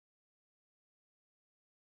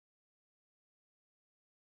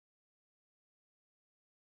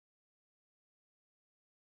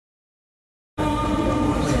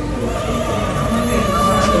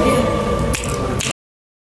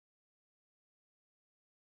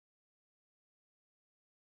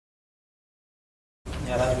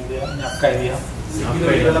ಯಾರಾದ್ರೂ ಇದೆಯಾ ಜ್ಞಾಪಕ ಇದೆಯಾ?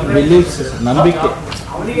 ನಂಬಿಕೆ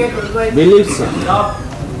ಬಿಲೀಫ್ಸ್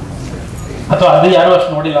ಅಥವಾ ಅದು ಯಾರು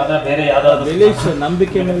ಅಷ್ಟು ನೋಡಿಲ್ಲ ಅಂದ್ರೆ ಬೇರೆ ಯಾವ್ದಾದ್ರು ಬಿಲೀಫ್ಸ್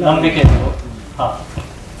ನಂಬಿಕೆ ಹಾಂ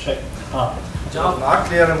ಸರಿ ಹಾಂ not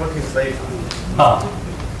clear about his life. ಹಾಂ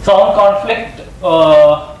ಸೊ ಅವನ ಕಾನ್ಫ್ಲಿಕ್ಟ್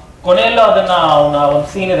ಕೊನೆಯಲ್ಲೂ ಅದನ್ನ ಅವನ ಒಂದು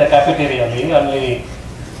ಸೀನ್ ಇದೆ ಕ್ಯಾಫೆಟೇರಿಯಲ್ಲಿ, ಅಲ್ಲಿ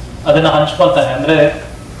ಅದನ್ನ ಹಂಚ್ಕೊಳ್ತಾನೆ. ಅಂದ್ರೆ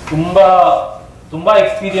ತುಂಬಾ ತುಂಬಾ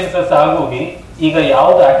ಎಕ್ಸ್ಪೀರಿಯನ್ಸಸ್ ಆಗೋಗಿ ಈಗ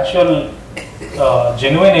ಯಾವ್ದು ಆಕ್ಚುಯಲ್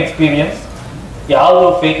ಜೆನ್ಯೂನ್ ಎಕ್ಸ್ಪೀರಿಯನ್ಸ್ ಯಾವುದು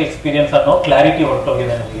ಫೇಕ್ ಎಕ್ಸ್ಪೀರಿಯನ್ಸ್ ಅನ್ನೋ ಕ್ಲಾರಿಟಿ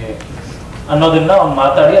ಹೊರಟೋಗಿದೆ ನನಗೆ ಅನ್ನೋದನ್ನ ಅವ್ನು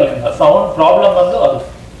ಮಾತಾಡಿ ಅಲ್ಲಿಂದ. ಸೊ ಅವನ ಪ್ರಾಬ್ಲಮ್ ಬಂದು ಅದು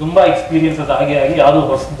ತುಂಬಾ ಎಕ್ಸ್ಪೀರಿಯನ್ಸಸ್ ಆಗಿ ಯಾವುದು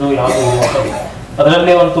ಹೊಸದು ಯಾವುದು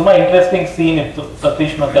ಅದರಲ್ಲಿ ಒಂದು ತುಂಬಾ ಇಂಟ್ರೆಸ್ಟಿಂಗ್ ಸೀನ್ ಇತ್ತು.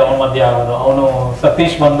 ಸತೀಶ್ ಮತ್ತೆ ಅವನ ಮಧ್ಯೆ ಆಗೋದು. ಅವನು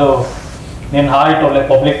ಸತೀಶ್ ಬಂದು ನಿನ್ನ ಹಾರ್ಟ್ ಒಳ್ಳೆ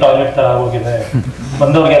ಪಬ್ಲಿಕ್ ಟಾಯ್ಲೆಟ್ ತರ ಆಗೋಗಿದೆ,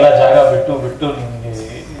 ಬಂದವ್ರಿಗೆಲ್ಲ ಜಾಗ ಬಿಟ್ಟು ಬಿಟ್ಟು ನಿಮ್ಗೆ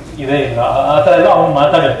ಇದೇ ಇಲ್ಲ, ಆ ತರ ಎಲ್ಲ ಅವ್ನು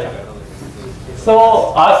ಮಾತಾಡಿರ್ತಾನೆ. ಸೊ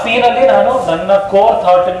ಆ ಸೀನ್ ಅಲ್ಲಿ ನಾನು ನನ್ನ ಕೋರ್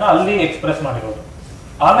ಥಾಟ್ ಅನ್ನ ಅಲ್ಲಿ ಎಕ್ಸ್ಪ್ರೆಸ್ ಮಾಡಿರೋದು.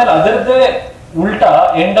 ಆಮೇಲೆ ಅದರದ್ದೇ ಉಲ್ಟಾ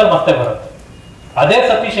ಎಂಡಲ್ಲಿ ಮತ್ತೆ ಬರುತ್ತೆ. ಅದೇ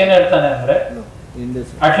ಸತೀಶ್ ಏನ್ ಹೇಳ್ತಾನೆ ಅಂದ್ರೆ,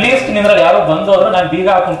 ಅಟ್ಲೀಸ್ಟ್ ನಿಂದ್ರಲ್ಲಿ ಯಾರು ಬಂದು ಹೋದ್ರೆ ನಾನು ಬೀಗ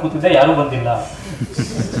ಹಾಕೊಂಡು ಕೂತಿದ್ದೆ, ಯಾರು ಬಂದಿಲ್ಲ,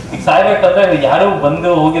 ಈಗ ಸಾಯ್ಬೇಕಂದ್ರೆ ಯಾರು ಬಂದು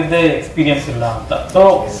ಹೋಗಿದ್ದೆ ಎಕ್ಸ್ಪೀರಿಯನ್ಸ್ ಇಲ್ಲ ಅಂತ. ಸೊ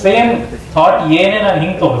ಸೇಮ್ ಥಾಟ್ ಏನೇ ನಾನು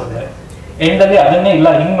ಹಿಂಗ್ ತೋರಿಸಿದೆ, ಎಂಡಲ್ಲಿ ಅದನ್ನೇ ಇಲ್ಲ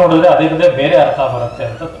ಹಿಂಗ್ ನೋಡಿದ್ರೆ ಅದೇ ಬೇರೆ ಅರ್ಥ ಬರುತ್ತೆ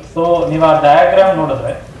ಅಂತ. ಸೊ ನೀವು ಆ ಡಯಾಗ್ರಾಮ್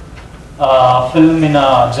ನೋಡಿದ್ರೆ ಫಿಲ್ಮಿನ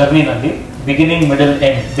ಜರ್ನಿನಲ್ಲಿ ಬಿಗಿನಿಂಗ್ ಮಿಡಲ್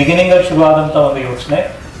ಎಂಡ್, ಬಿಗಿನಿಂಗ್ ಅಲ್ಲಿ ಶುರುವಾದಂತ ಒಂದು ಯೋಚನೆ,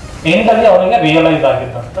 ಎಂಡ್ ಅಲ್ಲಿ ಅವನಿಗೆ ರಿಯಲೈಸ್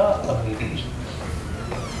ಆಗಿದ್ದಂತ ಒಂದು ಯೋಚನೆ.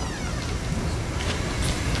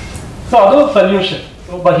 ಸೊ ಅದು ಸೊಲ್ಯೂಷನ್.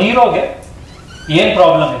 ಒಬ್ಬ ಹೀರೋಗೆ ಏನ್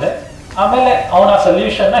ಪ್ರಾಬ್ಲಮ್ ಇದೆ, ಆಮೇಲೆ ಅವನ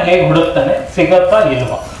ಸೊಲ್ಯೂಷನ್ ನ ಹೇಗೆ ಹುಡುಕ್ತಾನೆ, ಸಿಗತ್ತಾ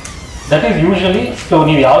ಇಲ್ವಾ, ದಟ್ ಈಸ್ ಯೂಶಲಿ. ಸೊ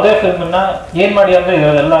ನೀವು ಯಾವುದೇ ಫಿಲ್ಮ್ ನ ಏನ್ ಮಾಡಿ ಅಂದ್ರೆ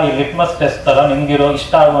ಇದೆಲ್ಲ ಈ ಲಿಟ್ಮಸ್ ಟೆಸ್ಟ್ ತರ ನಿಮ್ಗಿರೋ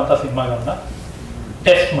ಇಷ್ಟ ಆಗುವಂತ ಸಿನಿಮಾಗಳನ್ನ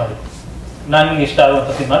ಟೆಸ್ಟ್ ಮಾಡಿ. ನನ್ಗೆ ಇಷ್ಟ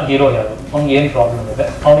ಆಗುವಂತ ಸಿನಿಮಾ ಹೀರೋ ಯಾರು, ಅವ್ನಿಗೆ ಏನ್ ಪ್ರಾಬ್ಲಮ್ ಇದೆ,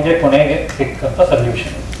 ಅವನಿಗೆ ಕೊನೆಗೆ ಸಿಕ್ಕಂತ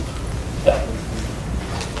ಸೊಲ್ಯೂಷನ್.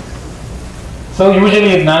 ಸೊ ಯೂಶಲಿ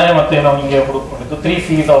ಇದು ನಾನೇ ಮತ್ತೆ ನಾವು ಹಿಂಗೆ ಹುಡುಕೊಂಡಿದ್ದು 3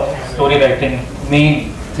 C's of story writing. Main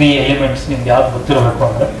 3 elements ನಿಮ್ಗೆ ಯಾವ್ದು ಗೊತ್ತಿರಬೇಕು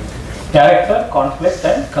ಅಂದ್ರೆ character, conflict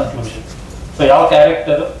and conclusion. So ಯಾವ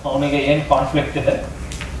ಕ್ಯಾರೆಕ್ಟರ್, ಅವನಿಗೆ ಏನ್ ಕಾನ್ಫ್ಲಿಕ್ಟ್ ಇದೆ,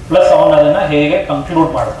 ಪ್ಲಸ್ ಅವನು ಅದನ್ನ ಹೇಗೆ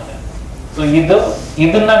ಕನ್ಕ್ಲೂಡ್ ಮಾಡ್ತಾನೆ. ಸೊ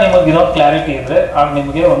ಇದನ್ನ ನಿಮಗೆ ಇನ್ನೊಂದು ಕ್ಲಾರಿಟಿ ಇದ್ರೆ ಆಗ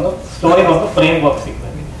ನಿಮಗೆ ಒಂದು ಸ್ಟೋರಿ ಒಂದು ಫ್ರೇಮ್ ವರ್ಕ್ ಸಿಗ್ತದೆ.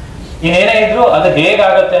 ಇನ್ನೇನೇ ಇದ್ರು ಅದು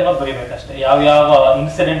ಹೇಗಾಗತ್ತೆ ಅನ್ನೋದು ಬರೀಬೇಕಷ್ಟೇ, ಯಾವ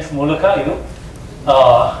ಇನ್ಸಿಡೆಂಟ್ಸ್ ಮೂಲಕ ಇದು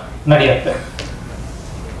ನಡೆಯುತ್ತೆ.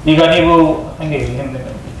 ಈಗ ನೀವು ಹಂಗೆ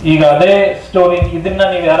ಈಗ ಅದೇ ಸ್ಟೋರಿ ಇದನ್ನ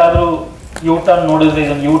ನೀವು ಯಾರಾದ್ರೂ ಯೂಟರ್ನ್ ನೋಡಿದ್ರೆ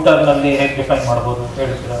ಇದನ್ನ ಯೂಟರ್ನ್ ಅಲ್ಲಿ ಹೇಗೆ ಡಿಫೈನ್ ಮಾಡ್ಬೋದು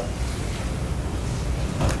ಹೇಳ್ತೀರಾ?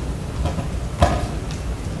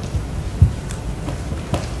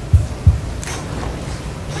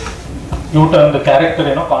 ಯೂಟರ್ನ್ ಕ್ಯಾರೆಕ್ಟರ್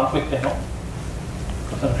ಏನೋ, ಕಾನ್ಫ್ಲಿಕ್ಟ್ ಏನೋ,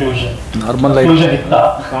 ಕನ್ಫ್ಯೂಷನ್. ನಾರ್ಮಲ್ ಇತ್ತ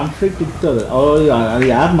ಕಾನ್ಫ್ಲಿಕ್ಟ್ ಇತ್ತು, ಅದು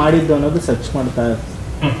ಯಾರು ಮಾಡಿದ್ದು ಅನ್ನೋದು ಸರ್ಚ್ ಮಾಡ್ತಾ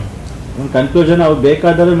ಇರ್ತಾರೆ. ಕನ್ಕ್ಲೂಷನ್ ಅವ್ರು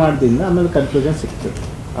ಬೇಕಾದ್ರೆ ಮಾಡ್ದಿಂದ ಆಮೇಲೆ ಕನ್ಕ್ಲೂಷನ್ ಸಿಗ್ತದೆ.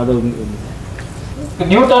 ಅದು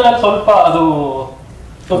ನ್ಯೂಟನ್ ಅಲ್ಲಿ ಸ್ವಲ್ಪ ಅದು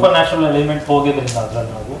ಸೂಪರ್ ನ್ಯಾಚುರಲ್ ಎಲಿಮೆಂಟ್ ಹೋಗಿದ್ರಿಂದ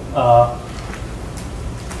ಅದ್ರಲ್ಲಿ ನಾವು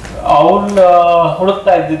ಅವ್ನು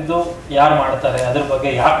ಹುಡುಕ್ತಾ ಇದ್ದಿದ್ದು ಯಾರು ಮಾಡ್ತಾರೆ, ಅದ್ರ ಬಗ್ಗೆ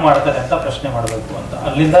ಯಾಕೆ ಮಾಡ್ತಾರೆ ಅಂತ ಪ್ರಶ್ನೆ ಮಾಡಬೇಕು ಅಂತ.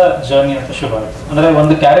 ಅಲ್ಲಿಂದ ಜರ್ನಿ ಅಂತ ಶುರು ಆಯಿತು. ಅಂದ್ರೆ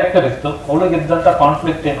ಒಂದು ಕ್ಯಾರೆಕ್ಟರ್ ಇತ್ತು, ಅವಳಿಗಿದ್ದಂತ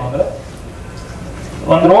ಕಾನ್ಫ್ಲಿಕ್ಟ್ ಏನು ಅಂದ್ರೆ,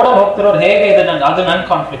 ಒಂದು ರೋಡಲ್ಲಿ ಹೋಗ್ತಿರೋರು ಹೇಗೆ ಇದೆ, ಅದು ನನ್ನ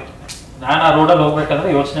ಕಾನ್ಫ್ಲಿಕ್ಟ್. ನಾನು ಆ ರೋಡಲ್ಲಿ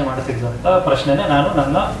ಹೋಗ್ಬೇಕಂದ್ರೆ ಯೋಚನೆ ಮಾಡ್ತಿದ್ದಂತ ಪ್ರಶ್ನೆನೇ ನಾನು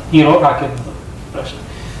ನನ್ನ ಹೀರೋಗೆ ಹಾಕಿದ್ದು ಪ್ರಶ್ನೆ.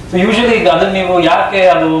 ಸೊ ಯೂಶಲಿ ಈಗ ಅದನ್ನ ನೀವು ಯಾಕೆ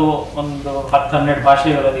ಅದು ಒಂದು 10-12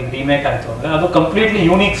 ಭಾಷೆಗಳಲ್ಲಿ ರೀಮೇಕ್ ಆಯ್ತು ಅಂದ್ರೆ ಅದು ಕಂಪ್ಲೀಟ್ಲಿ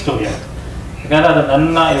ಯೂನಿಕ್ ಸ್ಟೋರಿ ಆಯ್ತು. ಯಾಕಂದ್ರೆ ಅದು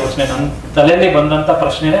ನನ್ನ ಯೋಚನೆ, ನನ್ನ ತಲೆಯಲ್ಲಿ ಬಂದಂತ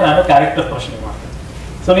ಪ್ರಶ್ನೆನೇ ನಾನು ಕ್ಯಾರೆಕ್ಟರ್ ಪ್ರಶ್ನೆ ಮಾಡ್ತೀನಿ.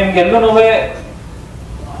 ಸೊ ನಿಮ್ಗೆಲ್ಲೂ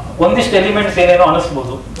ಒಂದಿಷ್ಟು ಎಲಿಮೆಂಟ್ಸ್ ಏನೇನೋ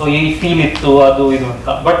ಅನಿಸ್ಬೋದು, ಈ ಫೀಲ್ ಇತ್ತು ಅದು ಇದು ಅಂತ,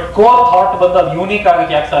 ಬಟ್ ಕೋರ್ ಥಾಟ್ ಬಂದು ಅದು ಯೂನಿಕ್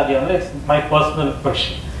ಆಗಕ್ಕೆ ಯಾಕೆ ಸಾಧ್ಯ ಅಂದ್ರೆ it's my personal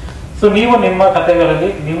question. So ನೀವು ನಿಮ್ಮ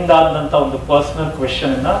ಕಥೆಗಳಲ್ಲಿ ನಿಮ್ದಾದಂತ ಒಂದು ಪರ್ಸನಲ್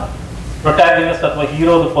ಕ್ವೆಶ್ಚನ್ ಅನ್ನ ಪ್ರೊಟ್ಯಾಗನಿಸ್ಟ್ ಅಥವಾ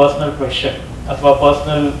ಹೀರೋದು ಪರ್ಸನಲ್ ಕ್ವೆಶ್ಚನ್ ಅಥವಾ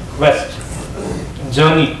personal quest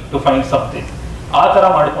journey to find something, ಆ ತರ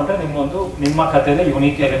ಮಾಡಿಕೊಂಡ್ರೆ ನಿಮ್ಗೊಂದು ನಿಮ್ಮ ಕಥೆಯಲ್ಲಿ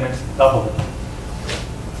ಯೂನಿಕ್ ಎಲಿಮೆಂಟ್ಸ್ ಹೋಗುತ್ತೆ.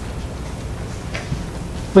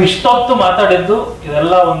 ಸೊ ಇಷ್ಟೊತ್ತು ಮಾತಾಡಿದ್ದು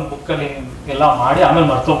ಇದೆಲ್ಲ ಒಂದು ಬುಕ್ಕಲ್ಲಿ ಎಲ್ಲ ಮಾಡಿ ಆಮೇಲೆ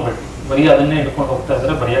ಮರ್ತೋಗ್ಬೇಕು. ಬರೀ ಅದನ್ನೇ ಹಿಡ್ಕೊಂಡು ಹೋಗ್ತಾ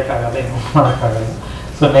ಇದ್ರೆ ಬರೆಯಕ್ಕಾಗಲ್ಲ, ಏನು ಮಾಡೋಕ್ಕಾಗಲ್ಲ.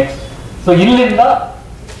 ಸೊ ನೆಕ್ಸ್ಟ್, ಸೊ ಇಲ್ಲಿಂದ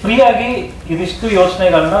ಫ್ರೀ ಆಗಿ ಇದಿಷ್ಟು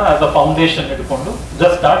ಯೋಚನೆಗಳನ್ನ ಆಸ್ ಅ ಫೌಂಡೇಶನ್ ಇಟ್ಕೊಂಡು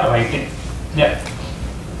ಜಸ್ಟ್ ಸ್ಟಾರ್ಟ್ ರೈಟಿಂಗ್.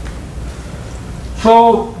 ಸೊ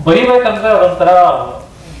ಬರಿಬೇಕಂದ್ರೆ ಅದೊಂಥರ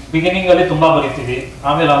ಬಿಗಿನಿಂಗ್ ಅಲ್ಲಿ ತುಂಬಾ ಬರಿತೀವಿ,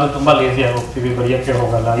 ಆಮೇಲೆ ತುಂಬಾ ಲೇಸಿ ಆಗಿ ಹೋಗ್ತೀವಿ, ಬರೆಯಕ್ಕೆ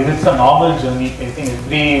ಹೋಗಲ್ಲ. It's a normal journey. I think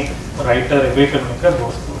every writer, every film maker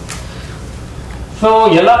goes through. So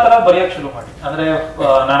ಎಲ್ಲಾ ತರ ಬರೆಯಕ್ಕೆ ಶುರು ಮಾಡಿ. ಅಂದ್ರೆ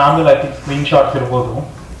ನಾನು ಆಮೇಲೆ ಐ ಥಿಂಕ್ ಸ್ಕ್ರೀನ್ ಶಾಟ್ಸ್ ಇರ್ಬೋದು.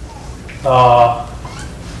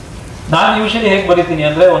 ನಾನು ಯೂಶಲಿ ಹೇಗೆ ಬರಿತೀನಿ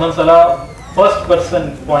ಅಂದ್ರೆ ಒಂದೊಂದ್ಸಲ first person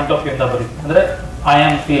point of view ಇಂದ ಬರೀತೀನಿ. ಅಂದ್ರೆ I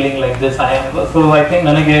am feeling like this, I am. So I think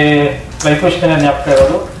ನನಗೆ ಲೈಫ್ ಜ್ಞಾಪಕ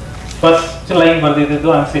ಇರೋದು first line ಬರ್ದಿದ್ದು,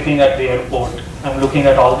 I am sitting at the airport, I am looking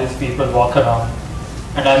at all these people walk around,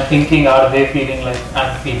 and I'm thinking, are they feeling like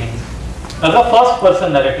I'm feeling? As a first person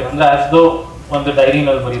narrative, ಅಂದ್ರೆ as though ಒಂದು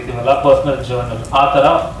ಡೈರಿನಲ್ಲಿ ಬರೀತೀವಲ್ಲ, personal journal ಆ ಥರ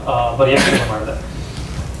ಬರೆಯಕ್ಕೆ ಶುರು ಮಾಡಿದೆ.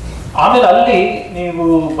 ಆಮೇಲೆ ಅಲ್ಲಿ ನೀವು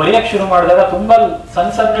ಬರೆಯಕ್ಕೆ ಶುರು ಮಾಡಿದಾಗ ತುಂಬಾ ಸಣ್ಣ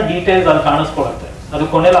ಸಣ್ಣ ಡೀಟೇಲ್ಸ್ ಅಲ್ಲಿ ಕಾಣಿಸ್ಕೊಳುತ್ತೆ. ಅದು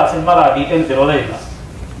ಕೊನೆಲ್ಲ ಆ ಸಿನಿಮಾ ಆ ಡೀಟೇಲ್ಸ್ ಇರೋದೇ ಇಲ್ಲ,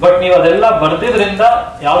 ಬಟ್ ನೀವು ಅದೆಲ್ಲ ಬರ್ದಿದ್ರಿಂದ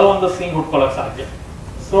ಯಾವುದೋ ಒಂದು ಸೀನ್ ಹುಡ್ಕೊಳಕ್ ಸಾಧ್ಯ.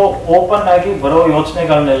 ಸೊ ಓಪನ್ ಆಗಿ ಬರೋ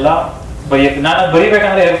ಯೋಚನೆಗಳನ್ನೆಲ್ಲ ಬರೆಯಕ್ಕೆ, ನಾನು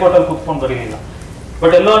ಬರಿಬೇಕಂದ್ರೆ ಏರ್ಪೋರ್ಟ್ ಅಲ್ಲಿ ಕೂತ್ಕೊಂಡು ಬರೀಲಿಲ್ಲ,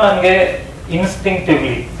 ಬಟ್ ಎಲ್ಲೋ ನನಗೆ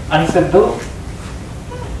ಇನ್ಸ್ಟಿಂಕ್ಟಿವ್ಲಿ ಅನ್ಸಿದ್ದು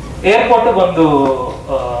ಏರ್ಪೋರ್ಟ್ ಒಂದು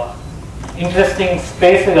ಇಂಟ್ರೆಸ್ಟಿಂಗ್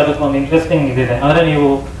ಸ್ಪೇಸ್ ಇದೆ, ಅದಕ್ಕೊಂದು ಇಂಟ್ರೆಸ್ಟಿಂಗ್ ಇದಿದೆ. ಅಂದ್ರೆ ನೀವು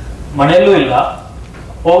ಮನೆಯಲ್ಲೂ ಇಲ್ಲ,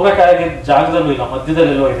 ಹೋಗ್ಬೇಕಾಗಿದ್ದ ಜಾಗದಲ್ಲೂ ಇಲ್ಲ,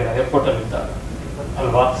 ಮಧ್ಯದಲ್ಲೆಲ್ಲೋ ಇದ್ದೀರಾ ಏರ್ಪೋರ್ಟ್ ಅಲ್ಲಿ ಇದ್ದಾಗ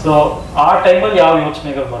ಅಲ್ವಾ. ಸೊ ಆ ಟೈಮಲ್ಲಿ ಯಾವ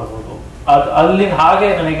ಯೋಚನೆಗಳು ಬರ್ಬೋದು, ಅಲ್ಲಿಂದ ಹಾಗೆ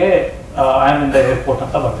ನನಗೆ I am in the airport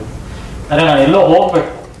ಅಂತ ಬಂದಿದ್ದು. ಅಂದ್ರೆ ನಾನು ಎಲ್ಲೋ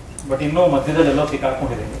ಹೋಗ್ಬೇಕು, ಬಟ್ ಇನ್ನೂ ಮಧ್ಯದಲ್ಲೆಲ್ಲೋ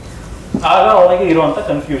ಸಿಕ್ಕಾಕೊಂಡಿದ್ದೀನಿ. ಆಗ ಅವನಿಗೆ ಇರುವಂತ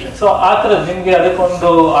ಕನ್ಫ್ಯೂಷನ್. ಸೊ ಆ ಥರ ನಿಮ್ಗೆ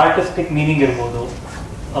ಅದಕ್ಕೊಂದು ಆರ್ಟಿಸ್ಟಿಕ್ ಮೀನಿಂಗ್ ಇರ್ಬೋದು,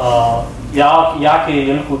 ಯಾಕೆ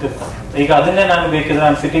ಎಲ್ಲಿ ಕೂತಿರ್ತಾನೆ. ಈಗ ಅದನ್ನೇ ನಾನು ಬೇಕಿದ್ರೆ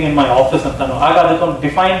ನಾನು ಸಿಟಿಂಗ್ ಇನ್ ಮೈ ಆಫೀಸ್ ಅಂತಾನು, ಆಗ ಅದಕ್ಕೊಂದು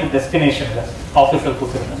ಡಿಫೈನ್ಡ್ ಡೆಸ್ಟಿನೇಷನ್ ಇದೆ, ಆಫೀಸಲ್ಲಿ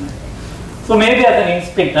ಕೂತಿರ್ತಾನೆ. ಸೊ ಮೇ ಬಿ ಅದನ್ನ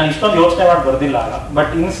ಇನ್ಸ್ಟಿಂಕ್ಟ್, ನಾನು ಇಷ್ಟೊಂದು ಯೋಚನೆ ಮಾಡಿ ಬರ್ದಿಲ್ಲ ಆಗ,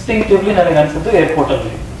 ಬಟ್ ಇನ್ಸ್ಟಿಂಕ್ಟಿವ್ಲಿ ನನಗೆ ಅನ್ಸಿದ್ದು ಏರ್ಪೋರ್ಟ್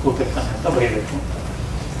ಅಲ್ಲಿ ಕೂತಿರ್ತಾನೆ ಅಂತ ಬರೀಬೇಕು.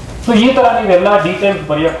 ಸೊ ಈ ತರ ನೀವೆಲ್ಲ ಡೀಟೇಲ್ಸ್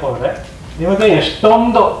ಬರೆಯಕ್ಕೆ ಹೋದ್ರೆ ನಿಮಗೆ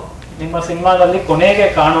ಎಷ್ಟೊಂದು ನಿಮ್ಮ ಸಿನಿಮಾದಲ್ಲಿ ಕೊನೆಗೆ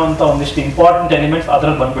ಕಾಣುವಂತ ಒಂದಿಷ್ಟು ಇಂಪಾರ್ಟೆಂಟ್ ಎಲಿಮೆಂಟ್ಸ್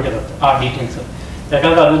ಅದ್ರಲ್ಲಿ ಬಂದ್ಬಿಟ್ಟಿರುತ್ತೆ ಆ ಡೀಟೇಲ್ಸ್.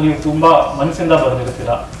 ಯಾಕಂದ್ರೆ ಅದು ನೀವು ತುಂಬಾ ಮನಸ್ಸಿಂದ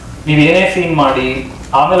ಬರ್ದಿರ್ತೀರ. ನೀವು ಏನೇ ಸೀನ್ ಮಾಡಿ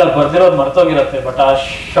ಆಮೇಲೆ ಅದು ಬರ್ದಿರೋದು ಮರ್ತೋಗಿರುತ್ತೆ, ಬಟ್ ಆ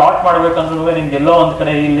ಶಾರ್ಟ್ ಮಾಡ್ಬೇಕಂದ್ರೂ ನಿಮ್ಗೆ ಎಲ್ಲೋ ಒಂದ್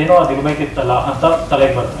ಕಡೆ ಇಲ್ಲೇನೋ ಅದು ಇರ್ಬೇಕಿತ್ತಲ್ಲ ಅಂತ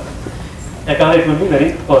ತಲೆಗೆ ಬರ್ತಾರೆ. ಯಾಕಂದ್ರೆ it will be very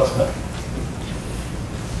personal.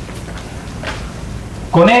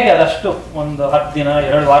 ಕೊನೆಗೆ ಅದಷ್ಟು ಒಂದು 10 ದಿನ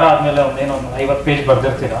 2 ವಾರ ಆದ್ಮೇಲೆ ಒಂದೇನೋ ಒಂದು 50 ಪೇಜ್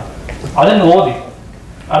ಬರ್ದಿರ್ತೀರ, ಅದನ್ನ ಓದಿ,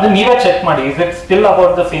 ಅದನ್ನ ನೀವೇ ಚೆಕ್ ಮಾಡಿ, is it still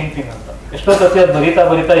about the same thing ಅಂತ. ಎಷ್ಟೋ ಸತಿ ಅದು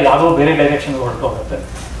ಬರೀತಾ ಯಾವುದೋ ಬೇರೆ ಡೈರೆಕ್ಷನ್ ಹೊರಟೋಗುತ್ತೆ.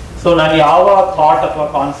 ಸೊ ನಾನು ಯಾವ ಥಾಟ್ ಅಥವಾ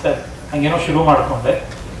ಕಾನ್ಸೆಪ್ಟ್ ಹಂಗೇನೋ ಶುರು ಮಾಡ್ಕೊಂಡೆ,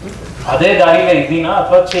 ಅದೇ ದಾರಿಲೇ ಇದೀನ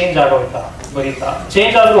ಅಥವಾ ಚೇಂಜ್ ಆಗೋಯ್ತಾ ಬರೀತಾ.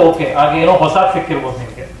 ಚೇಂಜ್ ಆದ್ರೂ ಓಕೆ, ಆಗೇನೋ ಹೊಸ ಸಿಕ್ಕಿರ್ಬೋದು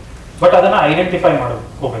ನಿಮಗೆ, ಬಟ್ ಅದನ್ನ ಐಡೆಂಟಿಫೈ ಮಾಡೋದು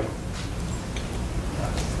ಹೋಗ್ಬೇಕು.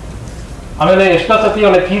 ಆಮೇಲೆ ಎಷ್ಟೋ ಸತಿ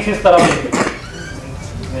ಒಳ್ಳೆ ಥೀಸಿಸ್ ತರ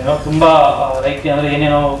ಏನೋ ತುಂಬಾ ರೈಟ್ ಅಂದ್ರೆ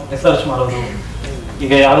ಏನೇನೋ ರಿಸರ್ಚ್ ಮಾಡೋದು.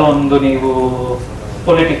 ಈಗ ಯಾವುದೋ ಒಂದು ನೀವು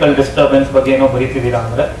ಪೊಲಿಟಿಕಲ್ ಡಿಸ್ಟರ್ಬೆನ್ಸ್ ಬಗ್ಗೆ ಏನೋ ಬರೀತಿದ್ದೀರಾ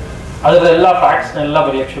ಅಂದ್ರೆ ಅದರೆಲ್ಲ ಫ್ಯಾಕ್ಟ್ಸ್ನೆಲ್ಲ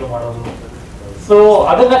ಬರೆಯಕ್ಕೆ ಶುರು ಮಾಡೋದು. ಸೊ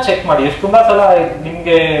ಅದನ್ನ ಚೆಕ್ ಮಾಡಿ. ತುಂಬಾ ಸಲ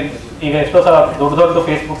ನಿಮ್ಗೆ ಈಗ ಎಷ್ಟೋ ಸಲ ದೊಡ್ಡ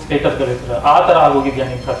ಫೇಸ್ಬುಕ್ ಸ್ಟೇಟಸ್ಗಳಿರ್ತಾರೆ, ಆ ತರ ಆಗೋಗಿದ್ಯಾ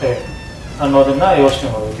ನಿಮ್ ಕತೆ ಅನ್ನೋದನ್ನ ಯೋಚನೆ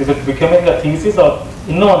ಮಾಡಬೇಕು. ಇದಕ್ಕೆ ಬಿಕಮಿಂಗ್ ಅ ಥೀಸಿಸ್,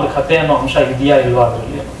 ಇನ್ನೂ ಒಂದು ಕತೆ ಅನ್ನೋ ಅಂಶ ಇದೆಯಾ ಇಲ್ವಾ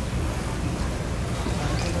ಅದರಲ್ಲಿ.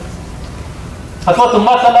 ಅಥವಾ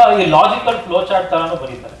ತುಂಬಾ ಸಲ ಈ ಲಾಜಿಕಲ್ ಫ್ಲೋ ಚಾರ್ಟ್ ತರಾನು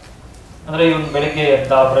ಬರೀತಾರೆ. ಅಂದ್ರೆ ಇವನು ಬೆಳಿಗ್ಗೆ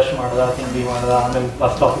ಎದ್ದ, ಬ್ರಷ್ ಮಾಡ್ದ, ತಿಂಡಿ ಮಾಡ್ದ, ಆಮೇಲೆ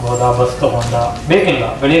ಬಸ್ ಸ್ಟಾಪ್ಗೆ ಹೋದ, ಬಸ್ ತಗೊಂಡ, ಬೇಕಿಲ್ಲ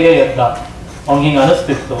ಬೆಳಿಗ್ಗೆ ಎದ್ದ, ಅವ್ನಿಗೆ ಹಿಂಗೆ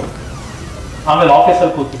ಅನಿಸ್ತಿತ್ತು, ಆಮೇಲೆ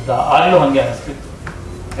ಆಫೀಸಲ್ಲಿ ಕೂತಿದ್ದ, ಆಗ್ಲೂ ಹಂಗೆ ಅನಿಸ್ತಿತ್ತು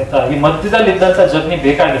ಆಯ್ತಾ. ಈ ಮಧ್ಯದಲ್ಲಿ ಇದ್ದಂತ ಜರ್ನಿ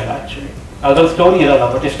ಬೇಕಾಗಿಲ್ಲ ಆಕ್ಚುಲಿ, ಅದ್ರಲ್ಲಿ ಸ್ಟೋರಿ ಇರಲ್ಲ,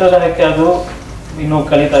 ಬಟ್ ಎಷ್ಟೋ ಜನಕ್ಕೆ ಅದು ಇನ್ನು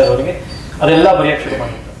ಕಲಿತಾ ಇರೋರಿಗೆ ಅದೆಲ್ಲ ಬರೆಯಕ್ಕೆ ಶುರು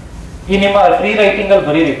ಮಾಡಿತ್ತು. ಈ ನಿಮ್ಮ ಫ್ರೀ ರೈಟಿಂಗ್ ಅಲ್ಲಿ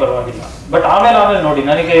ಬರೀರಿ ಪರವಾಗಿಲ್ಲ, ಬಟ್ ಆಮೇಲೆ ನೋಡಿ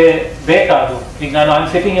ನನಗೆ ಬೇಕಾದು. ಈಗ ನಾನು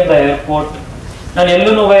ಸಿಟಿಂಗ್ ಇನ್ ದ ಏರ್ಪೋರ್ಟ್, ನಾನು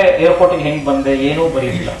ಎಲ್ಲೂ ಏರ್ಪೋರ್ಟ್ಗೆ ಹೆಂಗ್ ಬಂದೆ ಏನೂ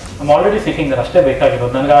ಬರೀಲಿಲ್ಲ, ನಮ್ಮ ಆಲ್ರೆಡಿ ಸಿಟಿಂಗ್ ಅಷ್ಟೇ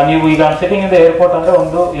ಬೇಕಾಗಿರೋದು ನನಗೆ. ನೀವು ಈಗ ಸಿಟಿಂಗ್ ಇನ್ ದ ಏರ್ಪೋರ್ಟ್ ಅಂದ್ರೆ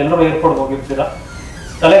ಒಂದು ಎಲ್ಲರೂ ಏರ್ಪೋರ್ಟ್ ಹೋಗಿರ್ತೀರಾ,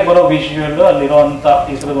 ತಲೆಗೆ ಬರೋ ವಿಷುವಲ್ ಅಲ್ಲಿರುವಂತ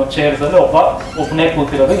ಈ ಥರದ ಒಂದು ಚೇರ್ಸ್ ಅಲ್ಲಿ ಒಬ್ಬನೇ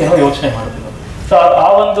ಕೂತಿರೋದು ಏನೋ ಯೋಚನೆ ಮಾಡ್ತಿರೋದು. ಸೊ ಆ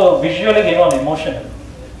ಒಂದು ವಿಷುವಲ್ಗೆ ಏನೋ ಒಂದು ಎಮೋಷನ್ ಇದೆ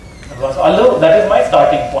ಅಲ್ವಾ. ಸೊ ಅಲ್ಲೂ that is my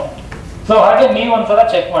starting point. So ಹಾಗೆ ನೀವು ಒಂದ್ಸಲ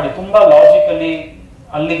ಚೆಕ್ ಮಾಡಿ, ತುಂಬಾ ಲಾಜಿಕಲಿ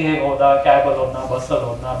ಅಲ್ಲಿಗೆ ಹೇಗೆ ಹೋದ, ಕ್ಯಾಬಲ್ಲಿ ಹೋದ್ನ, ಬಸ್ಸಲ್ಲಿ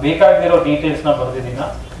ಹೋದ್ನ, ಬೇಕಾಗಿರೋ ಡೀಟೇಲ್ಸ್ ನ ಬರ್ದಿದ್ದೀನ,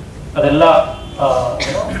 ಅದೆಲ್ಲ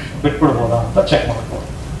ಬಿಟ್ಬಿಡ್ಬೋದಾ ಅಂತ ಚೆಕ್ ಮಾಡ್ಬೋದು.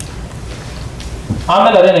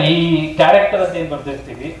 ಆಮೇಲೆ ಅದೇನೆ ಈ ಕ್ಯಾರೆಕ್ಟರ್ ಅಂತ ಏನ್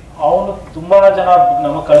ಬರ್ದಿರ್ತೀವಿ, ಅವನು ತುಂಬಾ ಜನ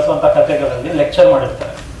ನಮಗೆ ಕಳಿಸುವಂತ ಕಥೆಗಳಲ್ಲಿ ಲೆಕ್ಚರ್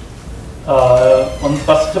ಮಾಡಿರ್ತಾರೆ. ಒಂದು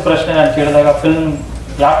ಫಸ್ಟ್ ಪ್ರಶ್ನೆ ನಾನು ಕೇಳಿದಾಗ ಫಿಲ್ಮ್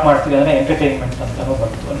ಯಾಕೆ ಮಾಡ್ತೀವಿ ಅಂದ್ರೆ ಎಂಟರ್ಟೈನ್ಮೆಂಟ್ ಅಂತಾನು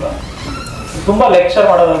ಬಂತು ಅಲ್ವಾ. ತುಂಬಾ ಲೆಕ್ಚರ್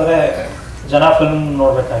ಮಾಡೋದಾದ್ರೆ ಜನ ಫಿಲ್ಮ್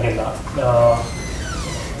ನೋಡ್ಬೇಕಾಗಿಲ್ಲ.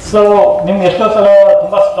 ಸೊ ನಿಮ್ಗೆ ಎಷ್ಟೋ ಸಲ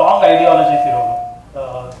ತುಂಬಾ ಸ್ಟ್ರಾಂಗ್ ಐಡಿಯಾಲಜೀಸ್ ಇರೋದು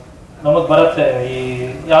ನಮಗ್ ಬರುತ್ತೆ. ಈ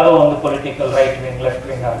ಯಾವುದೋ ಒಂದು political right wing left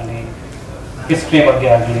wing ಆಗಲಿ, ಹಿಸ್ಟ್ರಿ ಬಗ್ಗೆ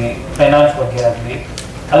ಆಗಲಿ, ಫೈನಾನ್ಸ್ ಬಗ್ಗೆ ಆಗಲಿ,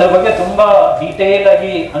 ಅದ್ರ ಬಗ್ಗೆ ತುಂಬಾ ಡೀಟೇಲ್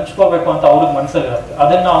ಆಗಿ ಹಂಚ್ಕೋಬೇಕು ಅಂತ ಅವ್ರಿಗೆ ಮನಸ್ಸಲ್ಲಿರುತ್ತೆ.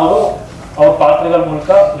 ಅದನ್ನ ಅವ್ರ ಪಾತ್ರಗಳ ಮೂಲಕ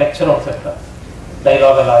ಲೆಕ್ಚರ್ ಹೊಡ್ಸಿರ್ತಾರೆ,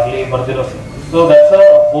 ಡೈಲಾಗ್ ಅಲ್ಲಿ ಆಗಲಿ, ಬರ್ದಿರೋ scene. So that's a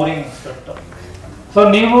boring script. So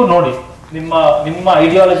ನೀವು ನೋಡಿ ನಿಮ್ಮ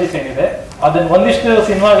ಐಡಿಯಾಲಜೀಸ್ ಏನಿದೆ ಅದನ್ನ ಒಂದಿಷ್ಟು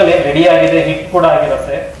ಸಿನಿಮಾಗಳು ರೆಡಿ ಆಗಿದೆ, ಹಿಟ್ ಕೂಡ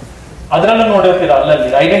ಆಗಿರುತ್ತೆ, ಅದರಲ್ಲೂ ನೋಡಿರ್ತೀರ, ಅಲ್ಲಲ್ಲಿ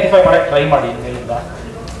ಐಡೆಂಟಿಫೈ ಮಾಡಕ್ ಟ್ರೈ ಮಾಡಿ. ಮೇಲಿಂದ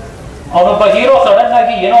ಅವನೊಬ್ಬ ಹೀರೋ ಸಡನ್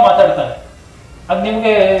ಆಗಿ ಏನೋ ಮಾತಾಡ್ತಾನೆ, ಅದು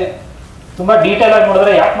ನಿಮ್ಗೆ ತುಂಬಾ ಡೀಟೇಲ್ ಆಗಿ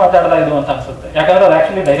ನೋಡಿದ್ರೆ ಯಾಕೆ ಮಾತಾಡ್ದ ಇದು ಅಂತ ಅನ್ಸುತ್ತೆ. ಯಾಕಂದ್ರೆ ಅದು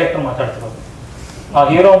ಆಕ್ಚುಲಿ ಡೈರೆಕ್ಟರ್ ಮಾತಾಡ್ತಿರೋದು. ಆ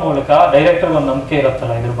ಹೀರೋ ಮೂಲಕ ಡೈರೆಕ್ಟರ್ ಒಂದು ನಂಬಿಕೆ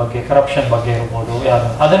ಇರುತ್ತಲ್ಲ ಇದ್ರ ಬಗ್ಗೆ, ಕರಪ್ಷನ್ ಬಗ್ಗೆ ಇರ್ಬೋದು ಯಾರು,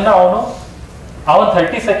 ಅದನ್ನ ಅವನು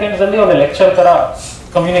 30 ಸೆಕೆಂಡ್ಸ್ ಅಲ್ಲಿ ಅವನ ಲೆಕ್ಚರ್ ತರ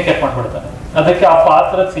ಕಮ್ಯುನಿಕೇಟ್ ಮಾಡ್ಬಿಡ್ತಾನೆ. ಅದಕ್ಕೆ ಆ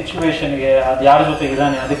ಪಾತ್ರದ ಸಿಚುವೇಶನ್ಗೆ ಅದು ಯಾರ ಜೊತೆ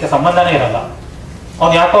ಇದ್ದಾನೆ ಅದಕ್ಕೆ ಸಂಬಂಧನೇ ಇರಲ್ಲ.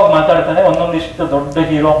 ಅವ್ನು ಯಾಕೋ ಮಾತಾಡ್ತಾನೆ, ಒಂದೊಂದಿಷ್ಟು ದೊಡ್ಡ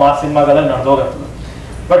ಹೀರೋ ಮಾಸ್ ಸಿನಿಮಾಗಳಲ್ಲಿ ನಡೆದೋಗತ್ತದು.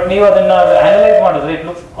 ಬಟ್ ನೀವು ಅದನ್ನ ಅನಲೈಸ್ ಮಾಡಿದ್ರೆ it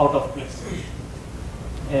looks out of place.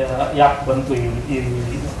 ಯಾಕೆ ಬಂತು ಈ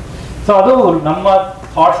ಸೊ ಅದು ನಮ್ಮ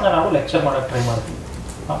ಥಾಟ್ಸ್ನ ನಾವು ಲೆಕ್ಚರ್ ಮಾಡಕ್ ಟ್ರೈ ಮಾಡ್ತೀವಿ.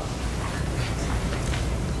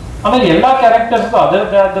 ಆಮೇಲೆ ಎಲ್ಲಾ ಕ್ಯಾರೆಕ್ಟರ್ಸ್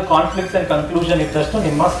ಅದರದ್ದು ಕಾನ್ಫ್ಲಿಕ್ಟ್ಸ್ ಅಂಡ್ ಕನ್ಕ್ಲೂಷನ್ ಇದ್ದಷ್ಟು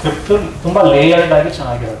ನಿಮ್ಮ ಸ್ಕ್ರಿಪ್ಟ್ ತುಂಬಾ ಲೇಯರ್ಡ್ ಆಗಿ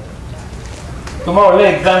ಚೆನ್ನಾಗಿರುತ್ತೆ. ತುಂಬಾ ಒಳ್ಳೆ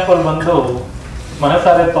ಎಕ್ಸಾಂಪಲ್ ಬಂದು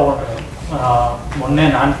ಮನಸಾರೆ ತಗೊಂಡ್ರೆ, ಮೊನ್ನೆ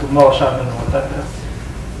ನಾನು ತುಂಬಾ ವರ್ಷ ಆದ್ಮೇಲೆ ನೋಡ್ತಾ ಇದ್ದೆ.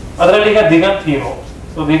 ಅದರಲ್ಲಿ ಈಗ Diganth hero.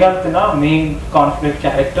 So ದಿಗಂತಿನ main conflict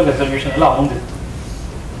character resolution ಎಲ್ಲ ಅವಂದಿತ್ತು.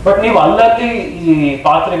 ಬಟ್ ನೀವು ಅಲ್ಲಲ್ಲಿ ಈ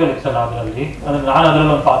ಪಾತ್ರಗಳಿರ್ತಲ್ಲ ಅದರಲ್ಲಿ, ಅಂದ್ರೆ ನಾನು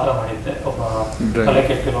ಅದರಲ್ಲಿ ಒಂದು ಪಾತ್ರ ಮಾಡಿದ್ದೆ, ಒಬ್ಬ ತಲೆ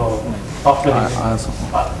ಕೆಟ್ಟಿರೋ ಸಾಫ್ಟ್ವೇರ್.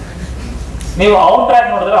 ನೀವು ಅವ್ನ ಟ್ರ್ಯಾಕ್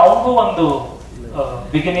ನೋಡಿದ್ರೆ ಅವನಿಗೂ ಒಂದು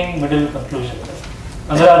ಬಿಗಿನಿಂಗ್ ಮಿಡಲ್ ಕನ್ಕ್ಲೂಷನ್ ಇದೆ.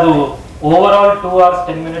 ಅಂದ್ರೆ ಅದು ಓವರ್ ಆಲ್ 2 hours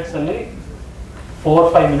 10 minutes ಅಲ್ಲಿ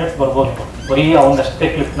 4-5 minutes ಬರ್ಬೋದು, ಬರೀ ಅವನಷ್ಟೇ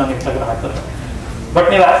ಕ್ಲಿಪ್ ನ ನೀವು ತೆಗೆದು ಹಾಕಿದ್ರೆ. ಬಟ್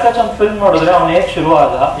ನೀವು ಆಸ್ ಒಂದು ಫಿಲ್ಮ್ ನೋಡಿದ್ರೆ ಅವ್ನು ಹೇಗೆ ಶುರು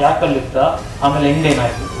ಆದ, ಯಾಕಲ್ಲಿದ್ದ, ಆಮೇಲೆ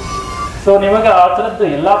ಏನಾಯ್ತು. ಸೊ ನಿಮಗೆ ಆ ಥರದ್ದು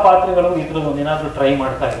ಎಲ್ಲಾ ಪಾತ್ರಗಳು ಈ ಥರದ್ದು ಒಂದೇನಾದ್ರೂ ಟ್ರೈ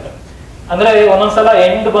ಮಾಡ್ತಾ ಇದ್ದಾರೆ. ಅಂದ್ರೆ ಒಂದೊಂದ್ಸಲ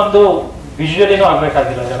ಎಂಡ್ ಬಂದು ವಿಜುವಲಿನೂ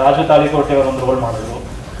ಆಗ್ಬೇಕಾಗಿಲ್ಲ. ರಾಜು ತಾಳಿಕೋಟೆ ಅವರು ಒಂದು ರೋಲ್ ಮಾಡಿದ್ರು,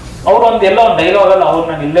 ಅವ್ರು ಎಲ್ಲೋ ಒಂದು ಡೈಲಾಗ್ ಅಲ್ಲ, ಅವ್ರು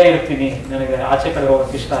ನಾನು ಇಲ್ಲೇ ಇರ್ತೀನಿ, ನನಗೆ ಆಚೆ ಕಡೆ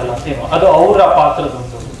ಹೋಗಕ್ಕೆ ಇಷ್ಟ ಇಲ್ಲ ಅಂತ ಏನೋ, ಅದು ಅವರ ಪಾತ್ರದ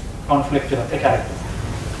ಒಂದು ಕಾನ್ಫ್ಲಿಕ್ಟ್ ಇರುತ್ತೆ ಕ್ಯಾರೆಕ್ಟರ್.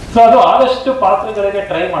 ಸೊ ಅದು ಆದಷ್ಟು ಪಾತ್ರಗಳಿಗೆ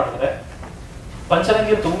ಟ್ರೈ ಮಾಡಿದ್ರೆ,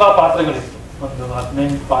 ಪಂಚರಂಗಿಯಲ್ಲಿ ತುಂಬಾ ಪಾತ್ರಗಳಿತ್ತು, ಒಂದು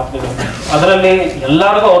 15 ಪಾತ್ರಗಳು. ಅದರಲ್ಲಿ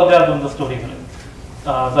ಎಲ್ಲರಿಗೂ ಅವ್ರದ್ದೇ ಆದ ಒಂದು ಸ್ಟೋರಿಗಳು.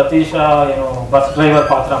 ಸತೀಶ ಏನೋ ಬಸ್ ಡ್ರೈವರ್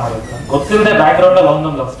ಪಾತ್ರ ಮಾಡಿರ್ತಾರೆ, ಗೊತ್ತಿಲ್ಲದೆ ಬ್ಯಾಕ್ ಗ್ರೌಂಡ್ ಅಲ್ಲಿ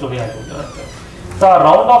ಒಂದೊಂದು ಲವ್ ಸ್ಟೋರಿ ಆಗಿರುತ್ತೆ. ಸೊ ಆ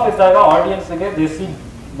ರೌಂಡ್ ಆಫ್ ಇದ್ದಾಗ ಆಡಿಯನ್ಸ್ಗೆ they see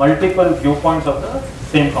multiple view points of the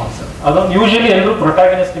same concept. ಅದೊಂದು ಯೂಶಲಿ ಎಲ್ಲರೂ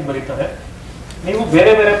ಪ್ರೊಟಾಗನಿಸ್ಟಿಕ್ ಬರೀತಾರೆ. ನೀವು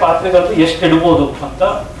ಬೇರೆ ಬೇರೆ ಪಾತ್ರಗಳು ಎಷ್ಟು ಇಡ್ಬೋದು ಅಂತ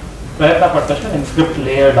ಪ್ರಯತ್ನ ಪಟ್ಟಷ್ಟು ನಿಮ್ ಸ್ಕ್ರಿಪ್ಟ್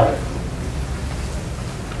ಲೇಯರ್ಡ್ ಆಗುತ್ತೆ.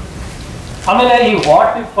 ಆಮೇಲೆ ಈ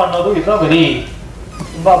ವಾಟ್ ಇಫ್ ಅನ್ನೋದು ಇಸ್ ವೆರಿ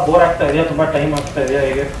ತುಂಬಾ ಬೋರ್ ಆಗ್ತಾ ಇದೆಯಾ, ತುಂಬಾ ಟೈಮ್ ಆಗ್ತಾ ಇದೆಯಾ,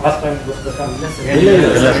 ಈಗ fast time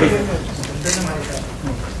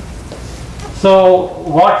so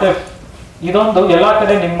what if ಇದೊಂದು ಎಲ್ಲಾ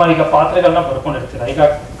ಕಡೆ ನಿಮ್ಮ ಈಗ ಪಾತ್ರಗಳನ್ನ ಬರ್ಕೊಂಡಿರ್ತೀರ. ಈಗ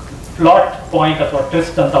ಪ್ಲಾಟ್ ಪಾಯಿಂಟ್ ಅಥವಾ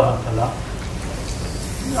ಟ್ವಿಸ್ಟ್ ಅಂತ ಬಂತಲ್ಲ,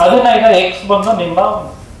 ಅದನ್ನ ಈಗ ಎಕ್ಸ್ ಬಂದು ನಿಮ್ಮ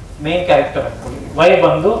ಮೇನ್ ಕ್ಯಾರೆಕ್ಟರ್ ಹಾಕೊಳ್ಳಿ, ವೈ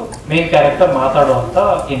ಬಂದು ಮೇನ್ ಕ್ಯಾರೆಕ್ಟರ್ ಮಾತಾಡುವಂತ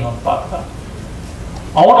ಇನ್ನೊಂದು ಪಾತ್ರ.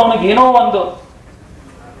 ಅವನಿಗೆ ಏನೋ ಒಂದು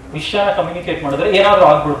ವಿಷಯನ ಕಮ್ಯುನಿಕೇಟ್ ಮಾಡಿದ್ರೆ ಏನಾದ್ರೂ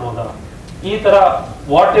ಆಗ್ಬಿಡ್ಬೋದ. ಈ ತರ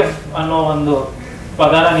ವಾಟ್ ಇಫ್ ಅನ್ನೋ ಒಂದು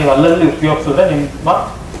ಪದನ ನೀವು ಅಲ್ಲಲ್ಲಿ ಉಪಯೋಗಿಸಿದ್ರೆ ನಿಮ್ಮ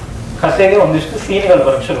ಕಥೆಗೆ ಒಂದಿಷ್ಟು ಸೀನ್ಗಳು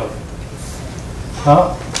ಬರಕ್ ಶುರು.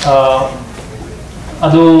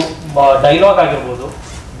 ಅದು ಡೈಲಾಗ್ ಆಗಿರ್ಬೋದು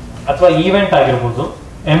ಅಥವಾ ಈವೆಂಟ್ ಆಗಿರ್ಬೋದು.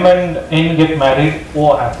 M and N get married, O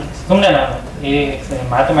happens. ಸುಮ್ಮನೆ ನಾನು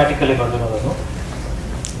ಮ್ಯಾಥಮ್ಯಾಟಿಕಲಿ ಬರೆದಿರೋದು.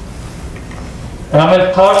 ಆಮೇಲೆ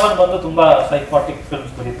ಥರ್ಡ್ ಒನ್ ಬಂದು ತುಂಬಾ ಸೈಕಾಟಿಕ್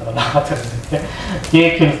ಫಿಲ್ಮ್ಸ್ ಬರೀತಾರಲ್ಲ ಆ ಥರದಕ್ಕೆ, K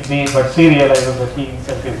kills B but ಸೀರಿಯಲೈಸ್ the key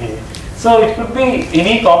himself is ಗೇ. So it could be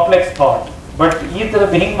any complex thought. But ಈ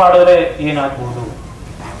ಥರದ್ದು ಹಿಂಗೆ ಮಾಡಿದ್ರೆ ಏನಾಗ್ಬೋದು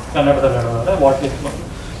ಕನ್ನಡದಲ್ಲಿ ಹೇಳೋದಾದ್ರೆ ವಾಟ್ ಇಸ್.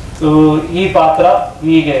 ಸೊ ಈ ಪಾತ್ರ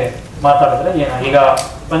ಹೀಗೆ ಮಾತಾಡಿದ್ರೆ ಈಗ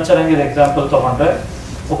ಪಂಚರಂಗಿದ ಎಕ್ಸಾಂಪಲ್ ತಗೊಂಡ್ರೆ,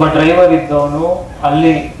 ಒಬ್ಬ ಡ್ರೈವರ್ ಇದ್ದವನು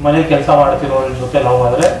ಅಲ್ಲಿ ಮನೇಲಿ ಕೆಲಸ ಮಾಡ್ತಿರೋರ ಜೊತೆ ಲವ್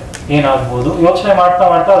ಆದ್ರೆ ಏನಾಗ್ಬೋದು ಯೋಚನೆ ಮಾಡ್ತಾ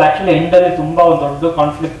ಮಾಡ್ತಾ ಅದು ಆಕ್ಚುಲಿ ಎಂಡಲ್ಲಿ ತುಂಬಾ ಒಂದು ದೊಡ್ಡ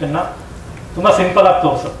ಕಾನ್ಫ್ಲಿಕ್ಟ್ ಅನ್ನ ತುಂಬಾ ಸಿಂಪಲ್ ಆಗಿ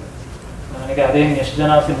ತೋರಿಸುತ್ತೆ. ನನಗೆ ಅದೇನು ಎಷ್ಟು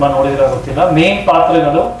ಜನ ಸಿನಿಮಾ ನೋಡಿದಿರೋ ಗೊತ್ತಿಲ್ಲ.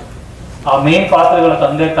 ಆ ಮೇನ್ ಪಾತ್ರಗಳ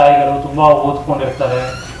ತಂದೆ ತಾಯಿಗಳು ತುಂಬಾ ಓದ್ಕೊಂಡಿರ್ತಾರೆ.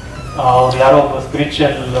 ಅವ್ರು ಯಾರೋ ಒಬ್ಬ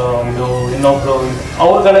ಸ್ಪಿರಿಚುವಲ್ ಇದು ಇನ್ನೊಬ್ರು,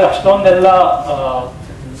 ಅವ್ರುಗಳಿಗೆ ಅಷ್ಟೊಂದೆಲ್ಲ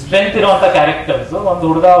ಸ್ಟ್ರೆಂತ್ ಇರುವಂತ ಕ್ಯಾರೆಕ್ಟರ್ಸ್. ಒಂದು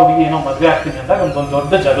ಹುಡುಗಿ ಏನೋ ಮದ್ವೆ ಆಗ್ತೀನಿ ಅಂತ ಒಂದು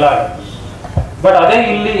ದೊಡ್ಡ ಜಗಳ ಆಗುತ್ತೆ. ಬಟ್ ಅದೇ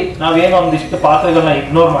ಇಲ್ಲಿ ನಾವೇನೋ ಒಂದಿಷ್ಟು ಪಾತ್ರಗಳನ್ನ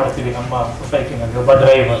ಇಗ್ನೋರ್ ಮಾಡ್ತೀವಿ ನಮ್ಮ ಸೊಸೈಟಿನಲ್ಲಿ. ಒಬ್ಬ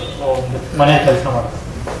ಡ್ರೈವರ್ ಮನೆ ಕೆಲಸ ಮಾಡ್ತಾರೆ,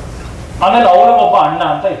 ಆಮೇಲೆ ಅವಳು ಒಬ್ಬ ಅಣ್ಣ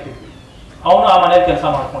ಅಂತ ಇರ್ತೀವಿ, ಅವನು ಆ ಮನೇಲಿ ಕೆಲಸ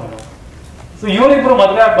ಮಾಡ್ಕೊಂಡಿರೋ. ಸೊ ಇವರಿಬ್ರು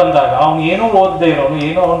ಮದ್ವೆ ಆಗಿ ಬಂದಾಗ ಅವ್ನು ಏನೂ ಓದದೆ ಇರೋನು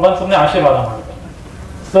ಅವ್ನು ಬಂದು ಸುಮ್ಮನೆ ಆಶೀರ್ವಾದ ಮಾಡ್ತಾನೆ.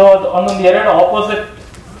 ಸೊ ಅದು ಒಂದೊಂದು ಎರಡು ಆಪೋಸಿಟ್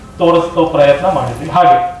ತೋರಿಸೋ ಪ್ರಯತ್ನ ಮಾಡಿದ್ವಿ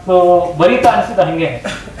ಹಾಗೆ. ಸೊ ಬರೀತಾ ಅನ್ಸಿದ ಹಂಗೆ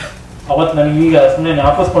ಅವತ್ತು ನನಗೆ ಈಗ ಸುಮ್ಮನೆ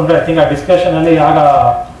ಜ್ಞಾಪಿಸ್ಕೊಂಡ್ರೆ ಐ ಥಿಂಕ್ ಆ ಡಿಸ್ಕಷನ್ ಅಲ್ಲಿ ಆಗ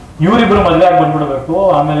ಇವರಿಬ್ರು ಮದ್ವೆ ಆಗಿ ಬಂದ್ಬಿಡ್ಬೇಕು,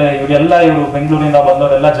 ಆಮೇಲೆ ಇವರು ಬೆಂಗಳೂರಿಂದ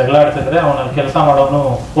ಬಂದವರೆಲ್ಲ ಜಗಳ ಆಡ್ತಿದ್ರೆ ಅವನಲ್ಲಿ ಕೆಲಸ ಮಾಡೋನು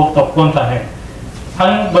ಹೋಗಿ ತಪ್ಕೊಂತಾನೆ,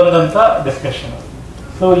 ಹಂಗ್ ಬಂದಂತ ಡಿಸ್ಕಷನ್.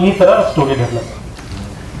 ಸೊ ಈ ತರ ಸ್ಟೋರಿ ಡೆವಲಪ್.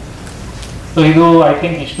 ಸೊ ಇದು ಐ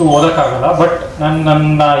ಥಿಂಕ್ ಇಷ್ಟು ಓದಕ್ಕಾಗಲ್ಲ. ಬಟ್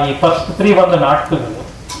ನನ್ನ ಈ ಫಸ್ಟ್ 3 ಬಂದ ನಾಟಕಗಳು,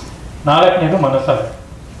 4ನೇದು ಮನಸ್ಸಲ್ಲಿ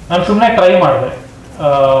ನಾನು ಸುಮ್ಮನೆ ಟ್ರೈ ಮಾಡಿದೆ.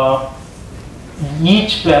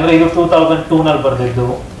 ಈಚ್ ಪ್ಲೇ ಅಂದ್ರೆ ಇದು 2002ನಲ್ಲಿ ಬರೆದಿದ್ದು,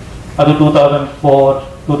 ಅದು 2004,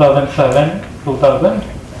 2007,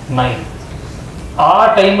 2009 ಆ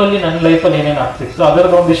ಟೈಮಲ್ಲಿ ನನ್ನ ಲೈಫಲ್ಲಿ ಏನೇನು ಆಗ್ತಿತ್ತು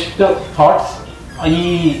ಅದರದ್ದು ಒಂದಿಷ್ಟು ಥಾಟ್ಸ್ ಈ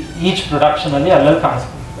ಈಚ್ ಪ್ರೊಡಕ್ಷನ್ ಅಲ್ಲಿ ಅಲ್ಲಲ್ಲಿ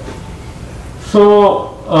ಕಾಣಿಸ್ತು. ಸೊ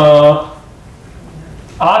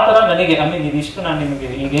ಆ ತರ ನನಗೆ ಐ ಮೀನ್ ಇದಿಷ್ಟು ನಾನು ನಿಮಗೆ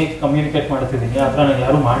ಈಗ ಕಮ್ಯುನಿಕೇಟ್ ಮಾಡ್ತಿದ್ದೀನಿ ಆ ಥರ ನಾನು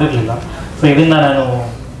ಯಾರು ಮಾಡಿರ್ಲಿಲ್ಲ. ಸೊ ಇದನ್ನ ನಾನು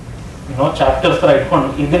ಚಾಪ್ಟರ್ಸ್ ತರ ಇಟ್ಕೊಂಡು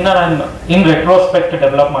ಇದನ್ನ ನಾನು ಇನ್ ರೆಟ್ರೋಸ್ಪೆಕ್ಟ್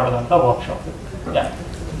ಡೆವಲಪ್ ಮಾಡೋದಂತ ವರ್ಕ್ಶಾಪ್.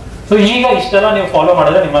 ಸೊ ಈಗ ಇಷ್ಟೆಲ್ಲ ನೀವು ಫಾಲೋ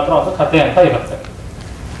ಮಾಡಿದ್ರೆ ನಿಮ್ಮ ಹತ್ರ ಒಂದು ಕಥೆ ಅಂತ ಇರುತ್ತೆ.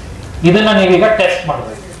 ಇದನ್ನ ನೀವೀಗ ಟೆಸ್ಟ್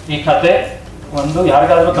ಮಾಡಬೇಕು. ಈ ಕತೆ ಒಂದು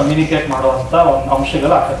ಯಾರಿಗಾದ್ರೂ ಕಮ್ಯುನಿಕೇಟ್ ಮಾಡುವಂತ ಒಂದು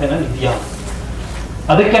ಅಂಶಗಳು ಆ ಕಥೆನಲ್ಲಿ ಇದೆಯಾ.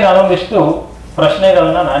 ಅದಕ್ಕೆ ನಾನೊಂದಿಷ್ಟು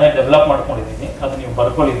ಪ್ರಶ್ನೆಗಳನ್ನ ನಾನೇ ಡೆವಲಪ್ ಮಾಡ್ಕೊಂಡಿದ್ದೀನಿ, ಅದು ನೀವು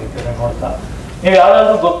ಬರ್ಕೊಳ್ಳಿದ್ದೀರಿ ನೋಡ್ತಾ. ನೀವು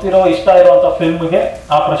ಯಾವ್ದಾದ್ರು ಗೊತ್ತಿರೋ ಇಷ್ಟ ಇರುವಂತ ಫಿಲ್ಮ್ಗೆ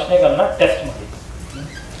ಆ ಪ್ರಶ್ನೆಗಳನ್ನ ಟೆಸ್ಟ್ ಮಾಡಿ.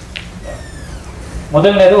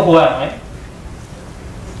 ಮೊದಲನೇದು ಹೂ am I,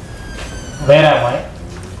 wear am I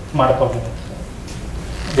ಮಾಡ್ಕೊಳ್ತೀನಿ.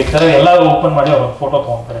 ಬೇಕಾದ್ರೆ ಎಲ್ಲರೂ ಓಪನ್ ಮಾಡಿ ಅವ್ರ ಫೋಟೋ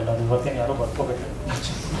ತಗೊಂತಾರೆ, ಎಲ್ಲ ಇವತ್ತಿನ ಯಾರು ಬರ್ಕೋಬೇಕು.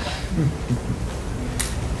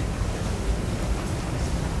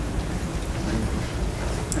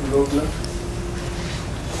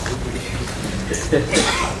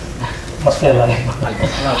 ಮತ್ತೆ ಎಲ್ಲ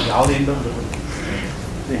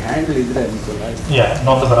ಹ್ಯಾಂಡಲ್ ಇದ್ರೆ ಅನ್ಕೋಲ್ಲ.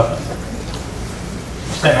 ಇನ್ನೊಂದು ಬರುತ್ತೆ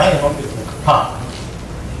ಅಷ್ಟೇನಾ? ಹಾ.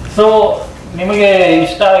 ಸೊ ನಿಮಗೆ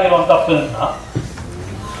ಇಷ್ಟ ಆಗಿರುವಂತ ಫಿಲ್ಮ್ನ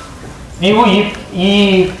ನೀವು ಈ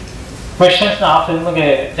ಕ್ವೆಶನ್ಸ್ನ ಆ ಫಿಲ್ಮ್ಗೆ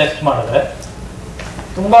ಟೆಸ್ಟ್ ಮಾಡಿದ್ರೆ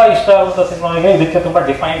ತುಂಬಾ ಇಷ್ಟ ಆಗುವಂತ ಸಿನಿಮಾಗೆ ಇದಕ್ಕೆ ತುಂಬಾ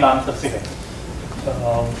ಡಿಫೈನ್ಡ್ ಆನ್ಸರ್ಸ್ ಇದೆ.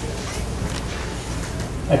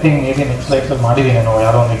 I think maybe next life ಮಾಡಿದ್ದೀನಿ ನಾವು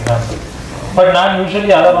ಯಾರೋ ಒಂದು ಎಕ್ಸಾಂಪಲ್. ಬಟ್ ನಾನು ಯೂಶಲಿ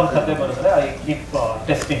ಯಾರೋ ಒಂದು ಕತೆ ಬರೆದ್ರೆ ಐ ಕೀಪ್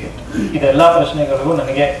ಟೆಸ್ಟಿಂಗ್ ಇಟ್. ಇದೆಲ್ಲ ಪ್ರಶ್ನೆಗಳಿಗೂ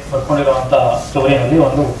ನನಗೆ ಬರ್ಕೊಂಡಿರುವಂತ ಸ್ಟೋರಿನಲ್ಲಿ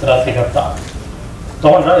ಒಂದು ಉತ್ತರ ಸಿಗತ್ತಾ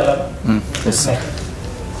ತಗೊಂಡ್ರ ಎಲ್ಲರೂ?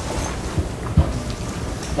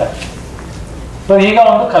 ಸೊ ಈಗ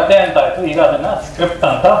ಒಂದು ಕತೆ ಅಂತ ಆಯ್ತು, ಈಗ ಅದನ್ನ ಸ್ಕ್ರಿಪ್ಟ್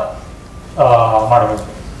ಅಂತ ಮಾಡಬೇಕು.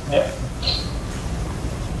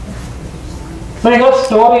 ಸೊ ಈಗ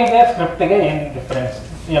ಸ್ಟೋರಿಗೆ ಸ್ಕ್ರಿಪ್ಟ್ಗೆ ಏನ್ ಡಿಫರೆನ್ಸ್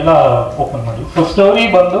ಎಲ್ಲ ಓಪನ್ ಮಾಡಿ. ಸೊ ಸ್ಟೋರಿ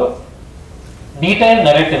ಬಂದು ಡೀಟೇಲ್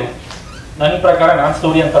ನೆರೆಟಿವ್. ನನ್ನ ಪ್ರಕಾರ ನಾನು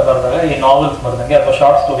ಸ್ಟೋರಿ ಅಂತ ಬರೆದಾಗ ಈ ನಾವೆಲ್ಸ್ ಬರ್ದಂಗೆ ಅಥವಾ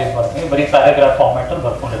ಶಾರ್ಟ್ ಸ್ಟೋರೀಸ್ ಬರ್ದಂಗೆ ಬರೀ ಪ್ಯಾರಾಗ್ರಾಫ್ ಫಾರ್ಮ್ಯಾಟ್ ಅಲ್ಲಿ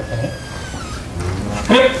ಬರ್ಕೊಂಡಿರ್ತೀನಿ.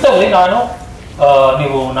 ಸ್ಕ್ರಿಪ್ಟ್ ಅಲ್ಲಿ ನಾನು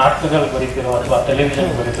ನೀವು ನಾಟಕಗಳು ಬರೀತಿರೋ ಅಥವಾ ಟೆಲಿವಿಷನ್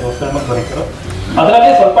ಬರೀತಿರೋ ಫಿಲ್ಮ್ ಬರೀತಿರೋ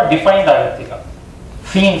ಅದರಲ್ಲಿ ಸ್ವಲ್ಪ ಡಿಫೈನ್ಡ್ ಆಗುತ್ತೆ. ಈಗ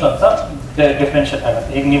ಸೀನ್ಸ್ ಅಂತ ಡಿಫ್ರೆನ್ಷಿಯೇಟ್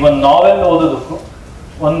ಆಗುತ್ತೆ. ಈಗ ನೀವೊಂದು ನಾವೆಲ್ ಓದೋದಕ್ಕೂ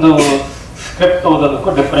ಒಂದು ಸ್ಕ್ರಿಪ್ಟ್ ಓದೋದಕ್ಕೂ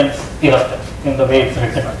ಡಿಫ್ರೆನ್ಸ್ ಇರುತ್ತೆ in the way it's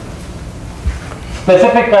return.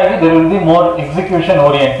 Specific ಆಗಿ there will be more execution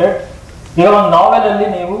oriented. ಈಗ ಒಂದು ನಾವೆಲ್ ಅಲ್ಲಿ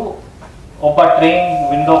ನೀವು ಒಬ್ಬ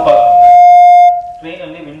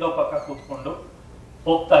ಟ್ರೈನಲ್ಲಿ ವಿಂಡೋ ಪಕ್ಕ ಕೂತ್ಕೊಂಡು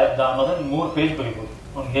ಹೋಗ್ತಾ ಇದ್ದ ಅನ್ನೋದನ್ನ 3 ಪೇಜ್ ಬರೀಬಹುದು.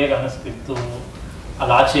 ಅವ್ನಿಗೆ ಹೇಗೆ ಅನಿಸ್ತಿತ್ತು,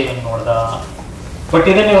 ಅಲ್ಲಿ ಆಚೆ ಏನು ನೋಡ್ದ. ಬಟ್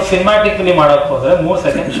ಇದನ್ನ ನೀವು ಸಿನಿಮ್ಯಾಟಿಕಲಿ ಮಾಡಕ್ ಹೋದ್ರೆ 3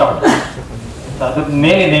 ಸೆಕೆಂಡ್ ಶಾರ್ಟ್. ಅದ್ರ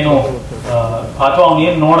ಮೇಲೆ ನೀನು ಅಥವಾ ಅವ್ನು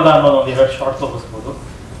ಏನ್ ನೋಡ್ದ ಅನ್ನೋದು ಒಂದು 2 ಶಾರ್ಟ್ ತೋರಿಸ್ಬೋದು.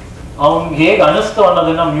 ಅವ್ನಿಗೆ ಹೇಗೆ ಅನಿಸ್ತು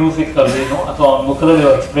ಅನ್ನೋದನ್ನ ಮ್ಯೂಸಿಕ್ ಅಲ್ಲಿನೋ ಅಥವಾ ಅವ್ನ ಮುಖದಲ್ಲಿ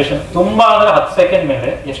ಎಕ್ಸ್ಪ್ರೆಷನ್ ತುಂಬಾ ಅಂದ್ರೆ 10 ಸೆಕೆಂಡ್ ಮೇಲೆ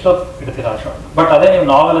ಎಷ್ಟೊತ್ತು ಇಡ್ತೀರಾ ಶಾರ್ಟ್. ಬಟ್ ಅದೇ ನೀವು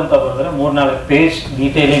ನಾವೆಲ್ ಅಂತ ಬರೆದ್ರೆ 3-4 ಪೇಜ್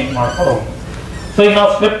ಡೀಟೇಲಿಂಗ್ ಮಾಡ್ಕೊಂಡು ಹೋಗ್ತೀವಿ. ಸೊ ಈಗ ನಾವು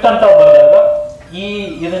ಸ್ಕ್ರಿಪ್ಟ್ ಅಂತ ಬರೆದಾಗ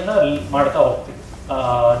ಇದನ್ನ ಮಾಡ್ತಾ ಹೋಗ್ತೀವಿ.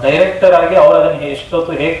 ಡೈರೆಕ್ಟರ್ ಆಗಿ ಅವ್ರು ಅದನ್ನ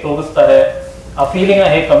ಎಷ್ಟೊತ್ತು ಹೇಗೆ ತೋರಿಸ್ತಾರೆ, ಆ ಫೀಲಿಂಗ್ ನ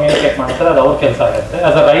ಹೇಗೆ ಕಮ್ಯುನಿಕೇಟ್ ಮಾಡ್ತಾರೆ, ಅದು ಅವ್ರ ಕೆಲಸ ಆಗುತ್ತೆ.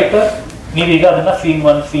 ಆಸ್ ಅ ರೈಟರ್ ನೀವೀಗ ಅದನ್ನ ಸೀನ್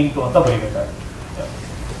 1 ಸೀನ್ 2 ಅಂತ ಬರೀಬೇಕಾಗುತ್ತೆ.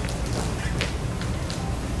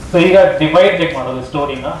 ಸೊ ಈಗ ಡಿವೈಡ್ ಹೇಗೆ ಮಾಡೋದು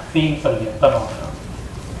ಸ್ಟೋರಿನ ಸೀನ್ಸ್ ಅಲ್ಲಿ ಅಂತ ನೋಡೋಣ.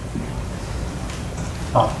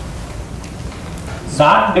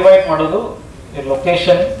 ನಾನ್ ಡಿವೈಡ್ ಮಾಡೋದು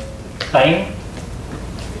ಲೊಕೇಶನ್, ಟೈಮ್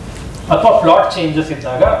ಅಥವಾ ಪ್ಲಾಟ್ ಚೇಂಜಸ್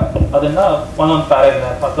ಇದ್ದಾಗ ಅದನ್ನ ಒಂದೊಂದು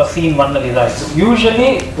ಪ್ಯಾರಾಗ್ರಾಫ್ ಅಥವಾ ಸೀನ್ 1 ಅಲ್ಲಿ ಇದಾಯ್ತು. ಯೂಶಲಿ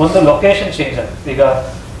ಒಂದು ಲೊಕೇಶನ್ ಚೇಂಜ್ ಆಗುತ್ತೆ. ಈಗ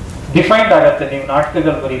ಡಿಫೈನ್ಡ್ ಆಗುತ್ತೆ. ನೀವು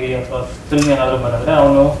ನಾಟಕಗಳು ಬರೀರಿ ಅಥವಾ ಫಿಲ್ಮ್ ಏನಾದ್ರು ಬರೆದ್ರೆ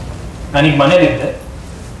ಅವನು ನನಗೆ ಮನೇಲಿದ್ದೆ,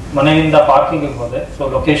 ಮನೆಯಿಂದ ಪಾರ್ಕಿಂಗ್ ಹೋದೆ, ಸೊ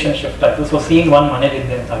ಲೊಕೇಶನ್ ಶಿಫ್ಟ್ ಆಯ್ತು. ಸೊ ಸೀನ್ 1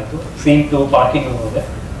 ಮನೇಲಿದ್ದೆ ಅಂತ ಆಯ್ತು. ಸೀನ್ 2 ಪಾರ್ಕಿಂಗ್ ಹೋದೆ,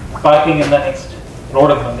 ಪಾರ್ಕಿಂಗ್ ಇಂದ ನೆಕ್ಸ್ಟ್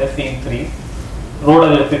ರೋಡ್ ಬಂದೆ. ಸೀನ್ 3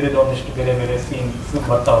 ರೋಡಲ್ಲಿ ಇರ್ತಿದ್ದು ಒಂದಿಷ್ಟು ಬೇರೆ ಬೇರೆ ಸೀನ್ಸ್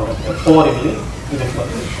ಬರ್ತಾ ಹೋಗುತ್ತೆ. 4 ಇಲ್ಲಿ ಇದಕ್ಕೆ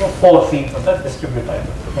ಬರ್ತದೆ. ಸೊ 4 ಸೀನ್ಸ್ ಅಂತ ಡಿಸ್ಟ್ರಿಬ್ಯೂಟ್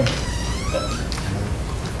ಆಯ್ತು.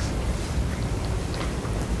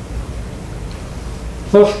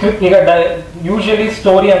 ಸೊ ಸ್ಕ್ರಿಪ್ಟ್ ಈಗ ಯೂಶಲಿ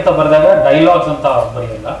ಸ್ಟೋರಿ ಅಂತ ಬರೆದಾಗ ಡೈಲಾಗ್ಸ್ ಅಂತ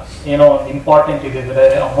ಬರೆಯಲ್ಲ. ಏನೋ ಒಂದು ಇಂಪಾರ್ಟೆಂಟ್ ಇದಿದ್ರೆ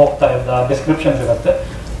ಹೋಗ್ತಾ ಇದ್ದ ಡಿಸ್ಕ್ರಿಪ್ಷನ್ಸ್ ಇರುತ್ತೆ.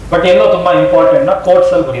 ಬಟ್ ಎಲ್ಲೋ ತುಂಬಾ ಇಂಪಾರ್ಟೆಂಟ್ ನ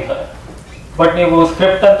ಕೋಟ್ಸ್ ಅಲ್ಲಿ ಬರೀತಾರೆ. ಬಟ್ ನೀವು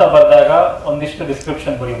ಸ್ಕ್ರಿಪ್ಟ್ ಅಂತ ಬರೆದಾಗ ಒಂದಿಷ್ಟು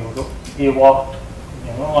ಡಿಸ್ಕ್ರಿಪ್ಷನ್ ಬರೀಬಹುದು. ಈ walk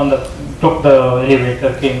took the elevator,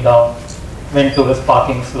 came down, went to this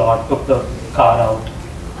parking slot, took the car out.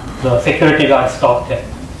 The security guard stopped him.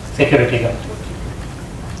 Security guard,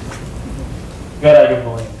 where are you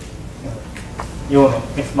going? You know,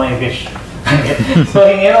 it's my wish. So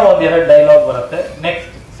ಹಿಂಗೇನೋ ಒಂದೆರಡು dialogue ಬರುತ್ತೆ. Next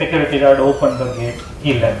security guard open the gate,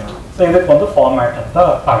 he left. So ಇದಕ್ಕೊಂದು format ಅಂತ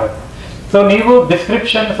ಆಗುತ್ತೆ. So ನೀವು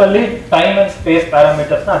descriptions ಅಲ್ಲಿ time and space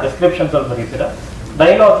parameters ನ descriptions ಅಲ್ಲಿ ಬರೀತೀರಾ,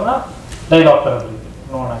 dialogues ನ ಡೈಲಾಗ್ ತರ ಬರೀತೀರಾ.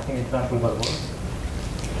 ನೋಡೋಣ ಎಕ್ಸಾಂಪಲ್ ಬರ್ಬೋದು.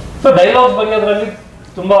 ಸೊ ಡೈಲಾಗ್ಸ್ ಬರೆಯೋದ್ರಲ್ಲಿ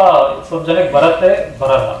ತುಂಬಾ ಸ್ವಲ್ಪ ಜನಕ್ಕೆ ಬರುತ್ತೆ,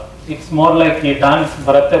 ಬರಲ್ಲ. ಇಟ್ಸ್ ಮೋರ್ ಲೈಕ್ ಈ ಡಾನ್ಸ್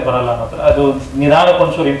ಬರುತ್ತೆ ಬರಲ್ಲ ಅನ್ನೋದ್ರ, ಅದು ನಿಧಾನಕ್ಕೆ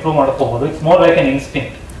ಒಂಚೂರು ಇಂಪ್ರೂವ್ ಮಾಡ್ಕೋಬಹುದು. It's more like an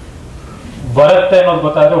instinct. ಬರುತ್ತೆ ಅನ್ನೋದು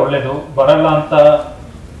ಗೊತ್ತಾದ್ರೆ ಒಳ್ಳೇದು, ಬರಲ್ಲ ಅಂತ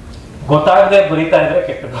ಗೊತ್ತಾಗದೆ ಬರೀತಾ ಇದ್ರೆ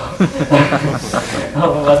ಕೆಟ್ಟದ್ದು.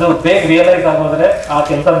 ಅದು ಬೇಗ ರಿಯಲೈಸ್ ಆಗೋದ್ರೆ ಆ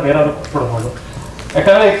ಕೆಲಸ ಬೇರೆಯವ್ರಿಗೆ ಕೊಟ್ಬಿಡ್ಬೋದು.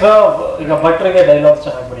 ಯಾಕಂದ್ರೆ ಈಗ ಭಟ್ರಿಗೆ ಡೈಲಾಗ್ಸ್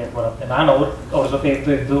ಚೆನ್ನಾಗಿ ಬರೆಯಕ್ಕೆ ಬರುತ್ತೆ. ನಾನು ಅವ್ರ ಜೊತೆ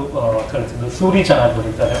ಇದ್ದು ಕಳಿಸಿದ್ದು. ಸೂರಿ ಚೆನ್ನಾಗಿ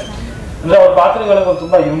ಬರೀತಾರೆ, ಅಂದ್ರೆ ಅವ್ರ ಪಾತ್ರಗಳಿಗೆ ಒಂದು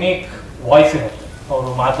ತುಂಬಾ ಯುನೀಕ್ ವಾಯ್ಸ್ ಇರುತ್ತೆ, ಅವರು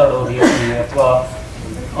ಮಾತಾಡೋ ರೀತಿ ಅಥವಾ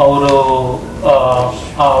ಅವರು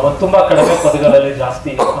ಒಂದು ತುಂಬಾ ಕಡಿಮೆ ಪದಗಳಲ್ಲಿ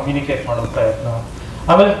ಜಾಸ್ತಿ ಕಮ್ಯುನಿಕೇಟ್ ಮಾಡೋ ಪ್ರಯತ್ನ.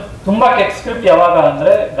 ಆಮೇಲೆ ತುಂಬಾ ಕೆಟ್ಟ ಸ್ಕ್ರಿಪ್ಟ್ ಯಾವಾಗ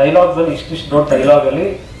ಅಂದ್ರೆ ಡೈಲಾಗ್ಸ್ ಅಲ್ಲಿ ಇಷ್ಟಿಷ್ಟು ದೊಡ್ಡ ಡೈಲಾಗ್ ಅಲ್ಲಿ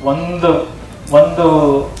ಒಂದು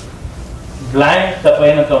ಬ್ಲ್ಯಾಂಕ್ ಅಥವಾ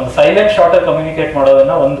ಏನಂತ ಒಂದು ಸೈಲೆಂಟ್ ಶಾರ್ಟ್ ಅಲ್ಲಿ ಕಮ್ಯುನಿಕೇಟ್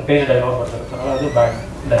ಮಾಡೋದನ್ನ ಒಂದು ಪೇಜ್ ಡೈಲಾಗ್ ಬರ್ತಿರ್ತಾರೆ, ಅದು ಬ್ಯಾಡ್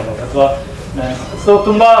ಡೈಲಾಗ್. ಅಥವಾ ಸೊ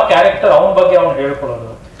ತುಂಬಾ ಕ್ಯಾರೆಕ್ಟರ್ ಅವನ ಬಗ್ಗೆ ಅವ್ನು ಹೇಳ್ಕೊಳ್ಳೋದು,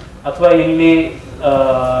 ಅಥವಾ ಇಲ್ಲಿ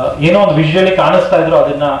ಏನೋ ಒಂದು ವಿಜುವಲಿ ಕಾಣಿಸ್ತಾ ಇದ್ರು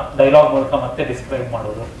ಅದನ್ನ ಡೈಲಾಗ್ ಮೂಲಕ ಮತ್ತೆ ಡಿಸ್ಕ್ರೈಬ್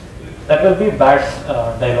ಮಾಡೋದು, that will be bad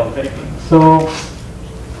dialogue writing. So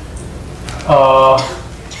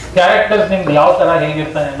characters ನಿಮ್ಗೆ ಯಾವ ತರ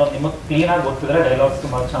ಹೇಗಿರ್ತಾನೆ ಅನ್ನೋದು ನಿಮಗೆ ಕ್ಲೀನ್ ಆಗಿ ಗೊತ್ತಿದ್ರೆ ಡೈಲಾಗ್ಸ್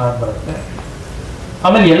ತುಂಬಾ ಚೆನ್ನಾಗಿ ಬರುತ್ತೆ.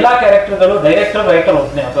 ಆಮೇಲೆ ಎಲ್ಲಾ ಕ್ಯಾರೆಕ್ಟರ್ಗಳು ಡೈರೆಕ್ಟರ್ ರೈಟರ್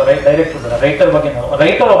ಒಬ್ನೇ, ಅಥವಾ ರೈಟರ್ ಬಗ್ಗೆ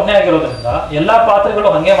ರೈಟರ್ ಒಬ್ನೇ ಆಗಿರೋದ್ರಿಂದ ಎಲ್ಲಾ ಪಾತ್ರಗಳು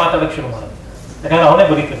ಹಂಗೆ ಮಾತಾಡಕ್ ಶುರು ಮಾಡೋದು, ಯಾಕಂದ್ರೆ ಅವನೇ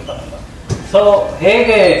ಬರೀತಿರ್ತಾನಲ್ಲ. ಸೊ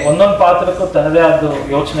ಹೇಗೆ ಒಂದೊಂದು ಪಾತ್ರಕ್ಕೂ ತನ್ನದೇ ಆದ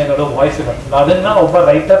ಯೋಚನೆಗಳು ವಾಯ್ಸ್ ಇರುತ್ತಲ್ಲ, ಅದನ್ನ ಒಬ್ಬ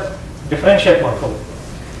ರೈಟರ್ ಡಿಫ್ರೆನ್ಶಿಯೇಟ್ ಮಾಡ್ಕೋಬೇಕು.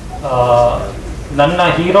 ನನ್ನ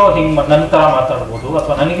ಹೀರೋ ನನ್ನ ತರ ಮಾತಾಡ್ಬೋದು,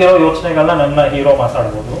 ಅಥವಾ ನನಗಿರೋ ಯೋಚನೆಗಳನ್ನ ನನ್ನ ಹೀರೋ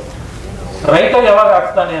ಮಾತಾಡ್ಬೋದು. ರೈಟರ್ ಯಾವಾಗ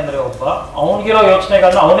ಆಗ್ತಾನೆ ಅಂದ್ರೆ ಒಬ್ಬ ಅವನಿಗಿರೋ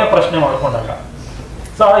ಯೋಚನೆಗಳನ್ನ ಅವನೇ ಪ್ರಶ್ನೆ ಮಾಡ್ಕೊಂಡಾಗ,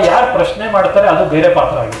 ಸೊ ಯಾರು ಪ್ರಶ್ನೆ ಮಾಡ್ತಾರೆ ಅದು ಬೇರೆ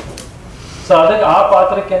ಪಾತ್ರ ಆಗಿತ್ತು. ಸೊ ಅದಕ್ಕೆ ಆ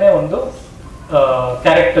ಪಾತ್ರಕ್ಕೇನೆ ಒಂದು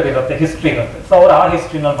ಕ್ಯಾರೆಕ್ಟರ್ ಇರುತ್ತೆ, ಹಿಸ್ಟ್ರಿ ಇರುತ್ತೆ. ಸೊ ಅವ್ರು ಆ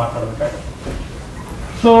ಹಿಸ್ಟ್ರಿನಲ್ಲಿ ಮಾತಾಡ್ಬೇಕಾಗುತ್ತೆ.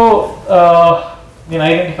 ಸೊ ನೀನು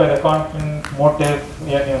ಐಡೆಂಟಿಫೈ ದ ಕಾಂಟೆಂಟ್, ಮೋಟಿವ್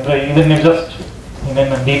ಏನು ಅಂದ್ರೆ ಇದನ್ನ ನೀವು ಜಸ್ಟ್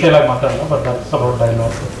ಇನ್ನೇನು ಡೀಟೇಲ್ ಆಗಿ ಮಾತಾಡಲ್ಲ, but that's about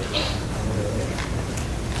dialogue.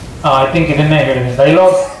 I think ಇದನ್ನೇ ಹೇಳಿದ್ದೀನಿ,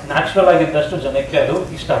 ಡೈಲಾಗ್ ನ್ಯಾಚುರಲ್ ಆಗಿದ್ದಷ್ಟು ಜನಕ್ಕೆ ಅದು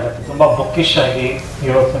ಇಷ್ಟ ಆಗುತ್ತೆ. ತುಂಬಾ ಬುಕ್ಕಿಶ್ ಆಗಿ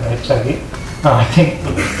ಇರೋದನ್ನ ಹೆಚ್ಚಾಗಿ ಐ ಥಿಂಕ್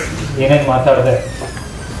ಏನೇನು ಮಾತಾಡಿದೆ,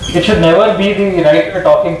 it should never be the writer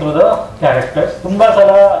talking through the characters. ತುಂಬಾ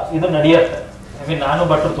ಸಲ ಇದು ನಡೆಯುತ್ತೆ. ಐ ಮೀನ್ ನಾನು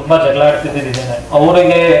ಭಟ್ರು ತುಂಬಾ ಜಗಳ ಆಡ್ತಿದ್ದೇನೆ,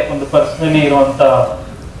 ಅವರಿಗೆ ಒಂದು ಪರ್ಸನಲಿ ಇರುವಂತ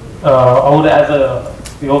ಅವ್ರು ಆಸ್ ಅ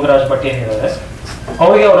ಯೋಗರಾಜ್ ಭಟ್ ಏನಿದ್ದಾರೆ,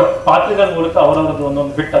 ಅವರಿಗೆ ಅವರ ಪಾತ್ರಗಳ ಮೂಲಕ ಅವರವ್ರದ್ದು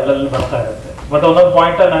ಒಂದೊಂದು ಬಿಟ್ ಅಲ್ಲಲ್ಲಿ ಬರ್ತಾ ಇರುತ್ತೆ. ಬಟ್ ಒಂದೊಂದು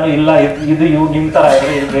ಪಾಯಿಂಟ್ ಅಲ್ಲಿ ನಾನು ಇಲ್ಲ ಇದು ನಿಮ್ ತರ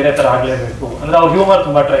ಇದ್ರೆ ಇದು ಬೇರೆ ತರ ಆಗ್ಲೇಬೇಕು ಅಂದ್ರೆ ಅವ್ರು ಹ್ಯೂಮರ್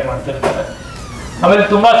ತುಂಬಾ ಟ್ರೈ ಮಾಡ್ತಿರ್ತಾರೆ. ಆಮೇಲೆ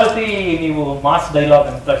ತುಂಬಾ ಸತಿ ನೀವು ಮಾಸ್ ಡೈಲಾಗ್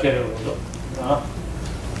ಅಂತ ಕೇಳಿರ್ಬೋದು,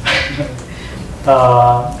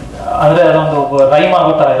 ಅಂದ್ರೆ ಅದೊಂದು ರೈಮ್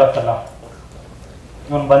ಆಗೋ ತರ ಇರುತ್ತಲ್ಲ,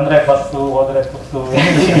 ಇವನ್ ಬಂದ್ರೆ ಬಸ್ಸು ಹೋದ್ರೆ ಬಸ್ಸು,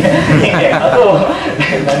 ಅದು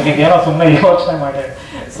ನನಗೆ ಏನೋ ಸುಮ್ಮನೆ ಯೋಚನೆ ಮಾಡಿ.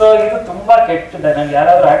 ಸೊ ಇದು ತುಂಬಾ ಕೆಟ್ಟದೆ. ನಂಗೆ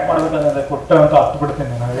ಯಾರಾದ್ರೂ ಆಕ್ಟ್ ಮಾಡ್ಬೇಕಂದ್ರೆ ಕೊಟ್ಟರೆ ಅಂತ ಹತ್ತು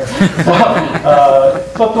ಬಿಡ್ತೀನಿ ನನಗೆ.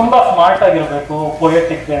 ಸೊ ತುಂಬಾ ಸ್ಮಾರ್ಟ್ ಆಗಿರ್ಬೇಕು,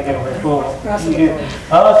 ಪೊಯೆಟಿಕ್ ಆಗಿರ್ಬೇಕು.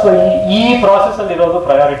 ಸೊ ಈ ಪ್ರಾಸೆಸ್ ಅಲ್ಲಿ ಇರೋದು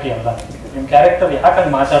ಪ್ರಯಾರಿಟಿ ಅಲ್ಲ. ನಿಮ್ ಕ್ಯಾರೆಕ್ಟರ್ ಯಾಕೆ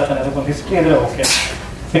ಹಂಗೆ ಮಾತಾಡ್ತಾನೆ ಅದಕ್ಕೊಂದು ಹಿಸ್ಟ್ರಿ ಇದ್ರೆ ಓಕೆ,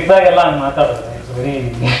 ಸಿಕ್ಕಿದಾಗೆಲ್ಲ ಹಂಗೆ ಮಾತಾಡಿದ್ರೆ ಇಟ್ಸ್ ವೆರಿ.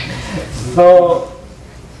 ಸೊ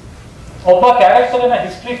ಒಬ್ಬ ಕ್ಯಾರೆಕ್ಟರಿನ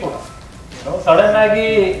ಹಿಸ್ಟ್ರಿ ಕೂಡ ಸಡನ್ ಆಗಿ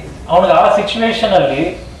ಅವನಿಗೆ ಆ ಸಿಚುವೇಶನ್ ಅಲ್ಲಿ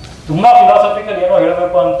ತುಂಬಾ ಫಿಲಾಸಫಿಕಲ್ ಏನೋ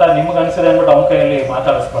ಹೇಳ್ಬೇಕು ಅಂತ ನಿಮ್ಗೆ ಅನ್ಸಿದೆ ಅಂದ್ಬಿಟ್ಟು ಅವನ ಕೈಯಲ್ಲಿ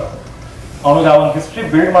ಮಾತಾಡಿಸ್ಬಾರ್ದು. ಅವನಿಗೆ ಅವನ ಹಿಸ್ಟ್ರಿ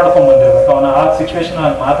ಬಿಲ್ಡ್ ಮಾಡ್ಕೊಂಡ್ ಬಂದಿರ್ಬೇಕು, ಅವನ ಆ ಸಿಚುವೇಶನ್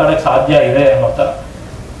ಮಾತಾಡಕ್ ಸಾಧ್ಯ ಇದೆ ಅನ್ನೋ ತರ.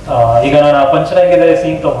 ಈಗ ನಾನು ಆ ಪಂಚರಂಗಿದೆ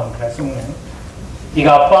ಸೀನ್ ತಗೊಂಡ್ರೆ ಸುಮ್ಮನೆ, ಈಗ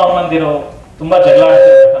ಅಪ್ಪ ಅಮ್ಮಂದಿರೋ ತುಂಬಾ ಜಗಳ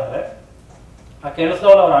ಆಡ್ತಿರ್ಬೇಕಂದ್ರೆ ಆ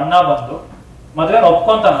ಕೆಲಸದವ್ರು ಅವ್ರ ಅಣ್ಣ ಬಂದು ಮದ್ವೆ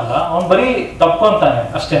ಒಪ್ಕೊಂತಾನಲ್ಲ, ಅವ್ನು ಬರೀ ತಪ್ಕೊಂತಾನೆ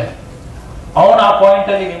ಅಷ್ಟೇ. ಅವನ ಆ ಪಾಯಿಂಟ್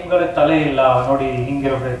ಅಲ್ಲಿ ನಿಮ್ಗಳಿಗೆ ತಲೆ ಇಲ್ಲ ನೋಡಿ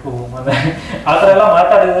ಹಿಂಗಿರ್ಬೇಕು ಮತ್ತೆ ಆತರ ಎಲ್ಲ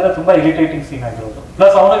ಮಾತಾಡಿದ್ರೆ ತುಂಬಾ ಇರಿಟೇಟಿಂಗ್ ಸೀನ್ ಆಗಿರೋದು.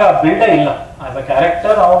 ಪ್ಲಸ್ ಅವನಿಗೆ ಆ ಬಿಲ್ಡೇ ಇಲ್ಲ ಆಸ್ ಅ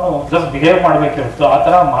ಕ್ಯಾರೆಕ್ಟರ್, ಅವನು ಜಸ್ಟ್ ಬಿಹೇವ್ ಮಾಡ್ಬೇಕಿರುತ್ತೆ.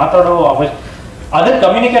 ಆತರ ಮಾತಾಡೋ ಅದನ್ನ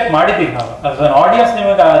ಕಮ್ಯುನಿಕೇಟ್ ಮಾಡಿದ್ದೀವಿ ನಾವು ಆಸ್ ಅನ್ ಆಡಿಯನ್ಸ್,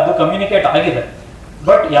 ನಿಮಗೆ ಅದು ಕಮ್ಯುನಿಕೇಟ್ ಆಗಿದೆ.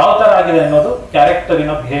 ಬಟ್ ಯಾವ ತರ ಆಗಿದೆ ಅನ್ನೋದು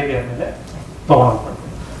ಕ್ಯಾರೆಕ್ಟರಿನ ಬಿಹೇವಿಯರ್ ಮೇಲೆ ತಗೊಂಡ್ಬಿಟ್ಟು.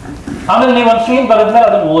 ಆಮೇಲೆ ನೀವು ಒಂದು ಸೀನ್ ಬರೆದ್ಮೇಲೆ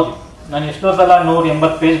ಅದನ್ನ ಓದಿ. ನಾನು ಎಷ್ಟೋ ಸಲ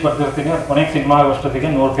 180 ಪೇಜ್ ಬರ್ದಿರ್ತೀನಿ, ಅದು ಕೊನೆಗೆ ಸಿನಿಮಾ ಆಗೋಷ್ಟೊತ್ತಿಗೆ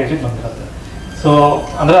 100 ಪೇಜಿಗೆ ಬಂದಿರುತ್ತೆ. ಸೊ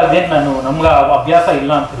ಅಂದ್ರೆ ಅದೇನು ನಮ್ಗೆ ಅಭ್ಯಾಸ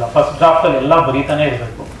ಇಲ್ಲ ಅಂತಿಲ್ಲ. ಫಸ್ಟ್ ಡ್ರಾಫ್ಟ್ ಅಲ್ಲಿ ಎಲ್ಲ ಬರೀತಾನೆ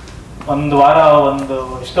ಇರಬೇಕು. ಒಂದು ವಾರ,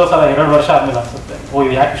 ಎಷ್ಟೋ ಸಲ 2 ವರ್ಷ ಆದ್ಮೇಲೆ ಅನ್ಸುತ್ತೆ, ಓ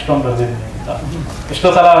ಯಾಕೆ ಇಷ್ಟೊಂದು ಬರ್ದಿದ್ದೀನಿ ಅಂತ. ಎಷ್ಟೋ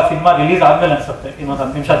ಸಲ ಸಿನಿಮಾ ರಿಲೀಸ್ ಆದ್ಮೇಲೆ ಅನ್ಸುತ್ತೆ ಇನ್ನೊಂದು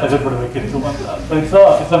 10 ನಿಮಿಷ ತೆಗೆದ್ಬಿಡ್ಬೇಕಿತ್ತು ಅಂತ. So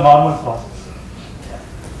it's a normal process.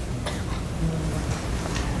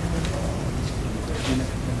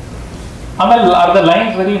 ಆಮೇಲೆ are the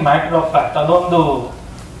lines very matter of fact. ಅದೊಂದು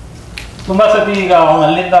ತುಂಬಾ ಸತಿ ಈಗ ಅವನು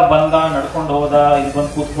ಅಲ್ಲಿಂದ ಬಂದ, ನಡ್ಕೊಂಡು ಹೋದ, ಇಲ್ಲಿ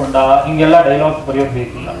ಬಂದು ಕೂತ್ಕೊಂಡ, ಹಿಂಗೆಲ್ಲ ಡೈಲಾಗ್ಸ್ ಬರೆಯೋದು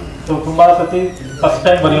ಬೇಕಿಲ್ಲ. ಸೊ ತುಂಬಾ ಸತಿ ಫಸ್ಟ್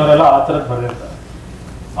ಟೈಮ್ ಬರೆಯೋರೆಲ್ಲ ಆ ಥರದ್ದು ಬರೆದಿರ್ತಾರೆ.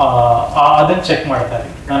 ಅದನ್ನ ಚೆಕ್ ಮಾಡ್ತಾರೆ.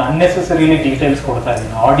 ನಾನು ಅನ್ನೆಸೆಸರಿಲಿ ಡೀಟೇಲ್ಸ್ ಕೊಡ್ತಾ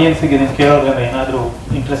ಇದ್ದೀನಿ ಆಡಿಯನ್ಸ್ಗೆ. ಇದನ್ನು ಕೇಳೋದ್ರಿಂದ ಏನಾದರೂ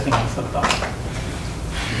ಇಂಟ್ರೆಸ್ಟಿಂಗ್ ಅನ್ಸುತ್ತಾ?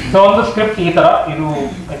 ಸೊ ಒಂದು ಸ್ಕ್ರಿಪ್ಟ್ ಈ ತರ ಇದು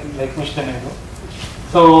ಲೈಕ್ ಇಷ್ಟನೇ ಇದು.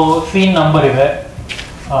 ಸೊ ಸೀನ್ ನಂಬರ್ ಇದೆ,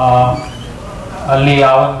 ಅಲ್ಲಿ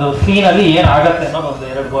ಆ ಒಂದು ಸೀನ್ ಅಲ್ಲಿ ಏನಾಗತ್ತೆ ಅನ್ನೋದು ಒಂದು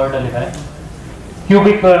 2 ವರ್ಡ್ ಅಲ್ಲಿ ಇದೆ.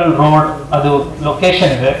 ಕ್ಯೂಬಿಕಲ್ ರೋಡ್ ಅದು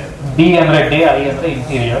ಲೊಕೇಶನ್ ಇದೆ, ಡಿ ಅಂದ್ರೆ ಡೇ, ಐ ಅಂದ್ರೆ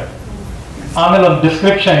ಇಂಟೀರಿಯರ್. ಆಮೇಲೆ ಒಂದು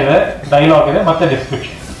ಡಿಸ್ಕ್ರಿಪ್ಷನ್ ಇದೆ, ಡೈಲಾಗ್ ಇದೆ, ಮತ್ತೆ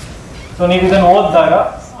ಡಿಸ್ಕ್ರಿಪ್ಷನ್. ಸೊ ನೀವು ಇದನ್ನು ಓದಿದಾಗ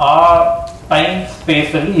ಆ ಟೈಮ್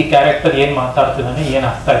ಸ್ಪೇಸ್ ಅಲ್ಲಿ ಈ ಕ್ಯಾರೆಕ್ಟರ್ ಏನ್ ಮಾತಾಡ್ತಿದ್ದಾನೆ, ಏನ್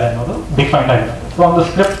ಆಗ್ತಾ ಇದೆ ಅನ್ನೋದು ಡಿಫೈನ್ ಆಗಿದೆ. ಸೊ ಒಂದು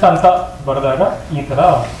ಸ್ಕ್ರಿಪ್ಟ್ ಅಂತ ಬರೆದಾಗ ಈ ತರ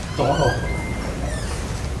ತಗೊಂಡು ಹೋಗ್ಬೋದು.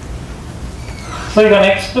 ಸೊ ಈಗ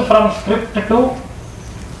next from script to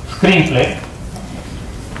screen play.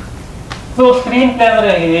 So screen play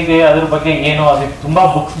ಅಂದ್ರೆ ಹೇಗೆ, ಅದ್ರ ಬಗ್ಗೆ ಏನು, ಅದಕ್ಕೆ ತುಂಬಾ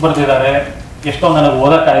ಬುಕ್ಸ್ ಬರೆದಿದ್ದಾರೆ. ಎಷ್ಟೊಂದು ನನಗೆ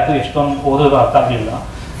ಓದಕ್ಕಾಯ್ತು, ಎಷ್ಟೊಂದು ಓದೋದು ಅರ್ಥ ಆಗಲಿಲ್ಲ.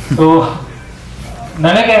 ಸೊ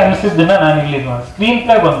ನನಗೆ ಅನಿಸಿದ್ದನ್ನ ನಾನು ಇಲ್ಲಿ ಸ್ಕ್ರೀನ್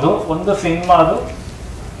ಪ್ಲೇ ಬಂದು ಒಂದು ಸಿನಿಮಾದು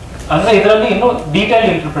ಅಂದ್ರೆ ಇದರಲ್ಲಿ ಇನ್ನೂ ಡೀಟೇಲ್ಡ್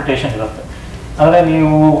ಇಂಟರ್ಪ್ರಿಟೇಷನ್ ಇರುತ್ತೆ. ಅಂದ್ರೆ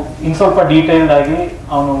ನೀವು ಇನ್ ಸ್ವಲ್ಪ ಡೀಟೇಲ್ಡ್ ಆಗಿ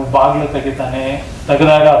ಅವನು ಬಾಗಿಲು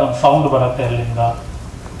ತೆಗೆದಾಗ ಅದೊಂದು ಸೌಂಡ್ ಬರುತ್ತೆ, ಅಲ್ಲಿಂದ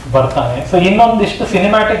ಬರ್ತಾನೆ. ಸೊ ಇನ್ನೊಂದಿಷ್ಟು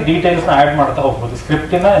ಸಿನಿಮ್ಯಾಟಿಕ್ ಡೀಟೇಲ್ಸ್ ನ ಆಡ್ ಮಾಡ್ತಾ ಹೋಗ್ಬೋದು.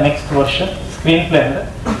 ಸ್ಕ್ರಿಪ್ಟಿನ ನೆಕ್ಸ್ಟ್ ವರ್ಷನ್ ಸ್ಕ್ರೀನ್ ಪ್ಲೇ ಅಂದ್ರೆ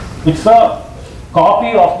it's a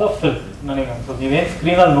copy of the film. ನನಗೆ ಅನ್ಸೋದು ನೀವೇನ್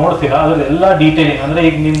ಸ್ಕ್ರೀನ್ ಅಲ್ಲಿ ನೋಡ್ತೀರಾ ಅದ್ರ ಎಲ್ಲ ಡೀಟೇಲಿಂಗ್, ಅಂದ್ರೆ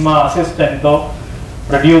ಈಗ ನಿಮ್ಮ ಅಸಿಸ್ಟೆಂಟೋ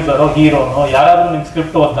ಪ್ರೊಡ್ಯೂಸರೋ ಹೀರೋನೋ ಯಾರಾದ್ರೂ ನಿಮ್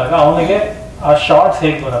ಸ್ಕ್ರಿಪ್ಟ್ ಓದಿದಾಗ ಅವನಿಗೆ ಆ ಶಾರ್ಟ್ಸ್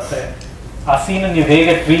ಹೇಗೆ ಬರುತ್ತೆ, ಆ ಸೀನ್ ನೀವು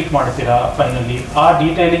ಹೇಗೆ ಟ್ರೀಟ್ ಮಾಡ್ತೀರಾ ಫೈನಲಿ, ಆ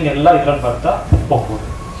ಡೀಟೇಲಿಂಗ್ ಎಲ್ಲ ಇದ್ರಲ್ಲಿ ಬರ್ತಾ ಹೋಗ್ಬೋದು.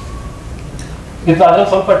 ಇದು ಅದ್ರಲ್ಲಿ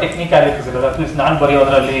ಸ್ವಲ್ಪ ಟೆಕ್ನಿಕ್ಯಾಲಿಟೀಸ್ ಇರೋದು. ಅಟ್ಲೀಸ್ಟ್ ನಾನು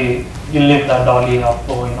ಬರೆಯೋದ್ರಲ್ಲಿ ಇಲ್ಲಿಂದ ಡಾಲಿ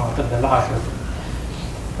ಅಪ್ಪೋ ಏನೋ ಅಂತದ್ದೆಲ್ಲ ಹಾಕಿರೋದು.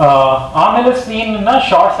 ಆಮೇಲೆ ಸೀನ್ ನ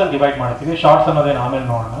ಶಾರ್ಟ್ಸ್ ಅಲ್ಲಿ ಡಿವೈಡ್ ಮಾಡ್ತೀವಿ. ಶಾರ್ಟ್ಸ್ ಅನ್ನೋದೇನು ಆಮೇಲೆ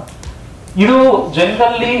ನೋಡೋಣ. ಇದು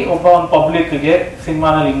ಜನರಲಿ ಒಬ್ಬ ಒಂದು ಪಬ್ಲಿಕ್ಗೆ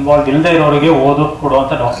ಸಿನಿಮಾನಲ್ಲಿ ಇನ್ವಾಲ್ವ್ ಇಲ್ಲದೆ ಇರೋರಿಗೆ ಓದೋಕ್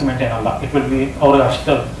ಕೊಡುವಂತ ಡಾಕ್ಯುಮೆಂಟ್ ಏನಲ್ಲ. ಇಟ್ ವಿಲ್ ಬಿ ಅವ್ರಿಗೆ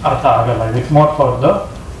ಅಷ್ಟು ಅರ್ಥ ಆಗಲ್ಲ. It's more for the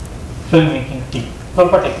film making team.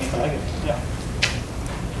 ಸ್ವಲ್ಪ ಟೆಕ್ನಿಕಲ್ ಆಗಿದೆ.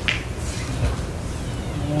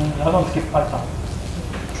 ಯಾವ್ದೊಂದು ಸ್ಕಿಪ್ ಆಗ್ತಾ.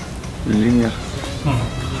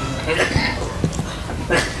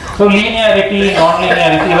 ಸೊ ಲೀನಿಯಾರಿಟಿ, ನಾನ್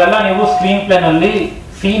ಲೀನಿಯಾರಿಟಿ ಇವೆಲ್ಲ ನೀವು ಸ್ಕ್ರೀನ್ ಪ್ಲೇ ನಲ್ಲಿ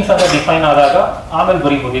ಸೀನ್ಸ್ ಅಂತ ಡಿಫೈನ್ ಆದಾಗ ಆಮೇಲೆ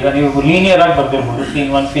ಬರೀಬಹುದು. ಈಗ ನೀವು ಲೀನಿಯರ್ ಆಗಿ ಬರ್ದಿರ್ಬೋದು, scene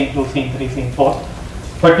 1, scene 2, scene 3, scene 4.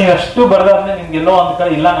 But ನೀವು ಅಷ್ಟು ಬರ್ದಾದ್ಮೇಲೆ ನಿಮ್ಗೆ ಎಲ್ಲೋ ಒಂದ್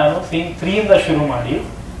ಕಡೆ ಇಲ್ಲ ನಾನು ಸೀನ್ 3 ಇಂದ ಶುರು ಮಾಡಿ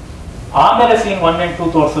ಆಮೇಲೆ ಸೀನ್ 1 and 2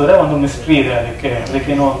 ತೋರಿಸಿದ್ರೆ ಒಂದು ಮಿಸ್ಟ್ರಿ ಇದೆ.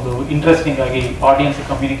 ಅದಕ್ಕೇನೋ ಒಂದು ಇಂಟ್ರೆಸ್ಟಿಂಗ್ ಆಗಿ ಆಡಿಯನ್ಸ್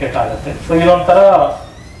ಕಮ್ಯುನಿಕೇಟ್ ಆಗುತ್ತೆ. ಸೊ ಇದೊಂಥರ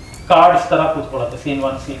ಕಾರ್ಡ್ಸ್ ತರ ಕೂತ್ಕೊಳ್ಳುತ್ತೆ. ಸೀನ್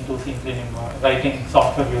 1, ಸೀನ್ 2, ಸೀನ್ 3 ನಿಮ್ಮ ರೈಟಿಂಗ್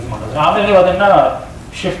ಸಾಫ್ಟ್ವೇರ್ ಯೂಸ್ ಮಾಡಿದ್ರೆ. ಆಮೇಲೆ ನೀವು ಅದನ್ನ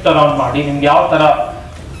ಶಿಫ್ಟ್ ಅರೌಂಡ್ ಮಾಡಿ ನಿಮ್ಗೆ ಯಾವ ತರ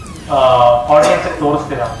ಆಡಿಯನ್ಸ್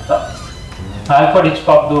ತೋರಿಸ್ತೀರಾ ಅಂತ. ಆಲ್ಫರ್ಡ್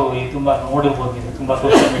ಹಿಚ್ಕಾಕ್ದು ಈ ತುಂಬಾ ನೋಡಿರ್ಬೋದು, ನೀವು ತುಂಬಾ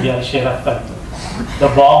ಸೋಷಿಯಲ್ ಮೀಡಿಯಾ ಶೇರ್ ಆಗ್ತಾ ಇತ್ತು. ದ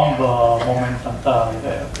ಬಾಂಬ್ ಮೂಮೆಂಟ್ ಅಂತ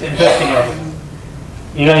ಇದೆ, ಇಂಟ್ರೆಸ್ಟಿಂಗ್ ಆಗಿದೆ.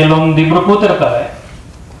 ಈಗ ಇಲ್ಲೊಂದಿಬ್ರು ಕೂತಿರ್ತಾರೆ,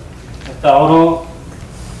 ಅವರು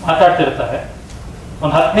ಮಾತಾಡ್ತಿರ್ತಾರೆ.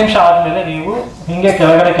 ಒಂದು 10 ನಿಮಿಷ ಆದ್ಮೇಲೆ ನೀವು ಹಿಂಗೆ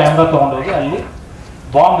ಕೆಳಗಡೆ ಕ್ಯಾಮ್ರಾ ತಗೊಂಡೋಗಿ ಅಲ್ಲಿ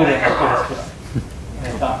ಬಾಂಬ್ ಇದೆ ಅಂತ ತೋರಿಸ್ತೀರ,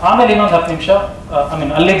 ಆಯ್ತಾ? ಆಮೇಲೆ ಇನ್ನೊಂದು 10 ನಿಮಿಷ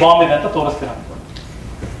ಅಲ್ಲಿ ಬಾಂಬ್ ಇದೆ ಅಂತ ತೋರಿಸ್ತೀರ ಅನ್ಕೊಂಡು.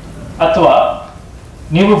 ಅಥವಾ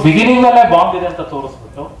ನೀವು ಬಿಗಿನಿಂಗ್ ಅಲ್ಲೇ ಬಾಂಬ್ ಇದೆ ಅಂತ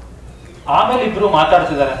ತೋರಿಸ್ಬಿಟ್ಟು ಆಮೇಲೆ ಇಬ್ರು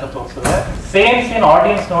ಮಾತಾಡ್ತಿದ್ದಾರೆ ಅಂತ ತೋರಿಸಿದ್ರೆ ಸೇಮ್ ಸೀನ್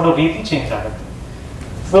ಆಡಿಯನ್ಸ್ ನೋಡೋ ರೀತಿ ಚೇಂಜ್ ಆಗುತ್ತೆ.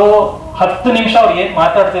 ಸೊ 10 ನಿಮಿಷ ಅವ್ರು ಏನ್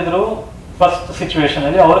ಮಾತಾಡ್ತಿದ್ರು ಫಸ್ಟ್ ಸಿಚುವೇಶನ್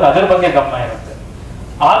ಅಲ್ಲಿ ಅವ್ರಿಗೆ ಅದ್ರ ಬಗ್ಗೆ ಗಮನ ಇರುತ್ತೆ.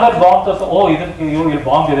 ಆಮೇಲೆ ಬಾಂಬ್ ತೋರಿಸ್ ಇಲ್ಲಿ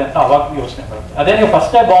ಬಾಂಬ್ ಇದೆ ಅಂತ ಅವಾಗ ಯೋಚನೆ ಬರುತ್ತೆ. ಅದೇ ನೀವು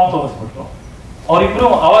ಫಸ್ಟ್ ಬಾಂಬ್ ತೋರಿಸ್ಬಿಟ್ಟು ಅವ್ರಿಬ್ರು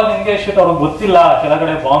ಅವಾಗ ನಿಮ್ಗೆ ಇಷ್ಟು ಅವ್ರಿಗೆ ಗೊತ್ತಿಲ್ಲ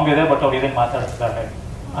ಕೆಳಗಡೆ ಬಾಂಬ್ ಇದೆ, ಬಟ್ ಅವ್ರು ಇದನ್ನ ಮಾತಾಡ್ತಿದ್ದಾರೆ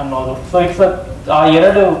ಅನ್ನೋದು. ಸೊ ಇಟ್ಸ್ ಆ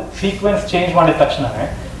ಎರಡು ಸೀಕ್ವೆನ್ಸ್ ಚೇಂಜ್ ಮಾಡಿದ ತಕ್ಷಣನೇ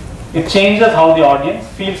it changes how the audience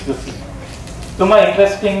feels the scene. ತುಂಬಾ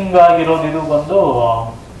ಇಂಟ್ರೆಸ್ಟಿಂಗ್ ಆಗಿರೋದು ಇದು ಬಂದು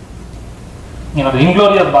ಏನದು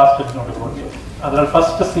ಇಂಗ್ಲೋರಿಯಸ್ ಬಾಸ್ಟರ್ಡ್ಸ್ ನೋಡಿರ್ಬೋದು. ಅದ್ರಲ್ಲಿ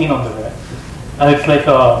ಫಸ್ಟ್ ಸೀನ್ ಒಂದಿದೆ, it's like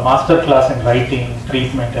master class in writing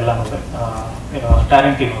treatment ಎಲ್ಲ ನೋಡಿದೆ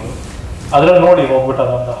ಟ್ಯಾಲೆಂಟಿನೋದು. ಅದ್ರಲ್ಲಿ ನೋಡಿ ಹೋಗ್ಬಿಟ್ಟು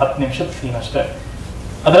ಅದೊಂದು 10 ನಿಮಿಷದ ಸೀನ್ ಅಷ್ಟೇ.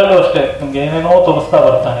 ಅದರಲ್ಲೂ ಅಷ್ಟೇ ನಿಮ್ಗೆ ಏನೇನೋ ತೋರಿಸ್ತಾ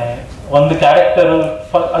ಬರ್ತಾನೆ ಒಂದು ಕ್ಯಾರೆಕ್ಟರ್.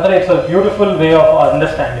 ಅಂದ್ರೆ it's a beautiful way of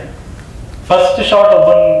understanding. First short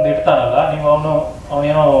ಒಬ್ಬಂದು ಇಡ್ತಾನಲ್ಲ, ನೀವು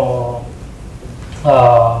ಅವನೇನೋ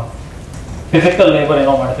ಫಿಸಿಕಲ್ ಲೇಬರ್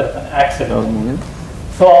ಏನೋ ಮಾಡ್ತಿರ್ತಾನೆ, ಆಕ್ಸಿಡೆಂಟ್.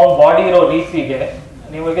 ಸೊ ಅವನ ಬಾಡಿ ಇರೋ ರೀತಿಗೆ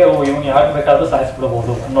ನಿಮಗೆ ಇವನು ಯಾಕೆ ಬೇಕಾದ್ರೂ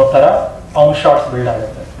ಸಾಯಿಸ್ಬಿಡ್ಬೋದು ಅನ್ನೋ ತರ ಅವ್ನ ಶಾರ್ಟ್ಸ್ ಬಿಲ್ಡ್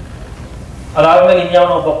ಆಗುತ್ತೆ. ಅದಾದ್ಮೇಲೆ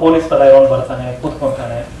ಇನ್ಯಾವನೋ ಒಬ್ಬ ಪೊಲೀಸ್ ತರ ಇವನು ಬರ್ತಾನೆ,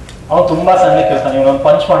 ಕೂತ್ಕೊಂತಾನೆ, ಅವ್ನು ತುಂಬಾ ಸಣ್ಣಕ್ಕೆ ಇರ್ತಾನೆ, ಇವನೊಂದು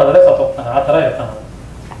ಪಂಚ್ ಮಾಡಿದ್ರೆ ಸತ್ತೋಗ್ತಾನೆ, ಆ ತರ ಇರ್ತಾನೆ.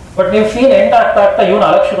 ಬಟ್ ನೀವು ಸೀನ್ ಎಂಡ್ ಆಗ್ತಾ ಇವನು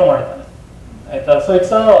ಅಲಕ್ ಶುರು ಮಾಡ್ತಾನೆ, ಆಯ್ತಾ? So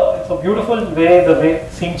it's a beautiful way the way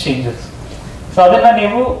scene changes. So ಅದನ್ನ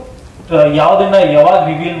ನೀವು ಯಾವ್ದನ್ನ ಯಾವಾಗ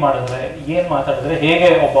ರಿವೀಲ್ ಮಾಡಿದ್ರೆ, ಏನ್ ಮಾತಾಡಿದ್ರೆ ಹೇಗೆ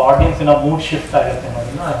ಒಬ್ಬ ಆಡಿಯನ್ಸಿನ ಮೂಡ್ ಶಿಫ್ಟ್ ಆಗುತ್ತೆ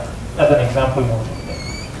ಅನ್ನೋದನ್ನ ಆಸ್ ಅನ್ ಎಕ್ಸಾಂಪಲ್ ನೋಡ್ತೀನಿ.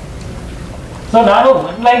 ಸೊ ನಾನು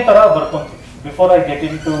 1 ಲೈನ್ ತರ ಬರ್ಕೊಂತೀನಿ before I get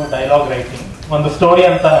in to dialogue writing. ಒಂದು ಸ್ಟೋರಿ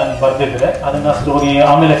ಅಂತ ನಾನು ಬರ್ದಿದ್ರೆ ಅದನ್ನ ಸ್ಟೋರಿ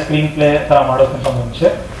ಆಮೇಲೆ ಸ್ಕ್ರೀನ್ ಪ್ಲೇ ತರ ಮಾಡೋಕ್ಕಿಂತ ಮುಂಚೆ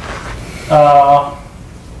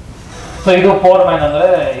ಸೊ ಇದು ಪೋರ್ ಮ್ಯಾನ್ ಅಂದ್ರೆ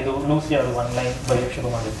ಇದು ಲೂಸಿ ಅದು 1 ಲೈನ್ ಬರೆಯಕ್ಕೆ ಶುರು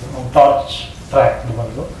ಮಾಡಿದ್ದು. ಟಾರ್ಚ್ ಟ್ರ್ಯಾಕ್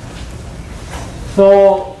ಬಂದು so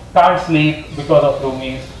can't sleep because of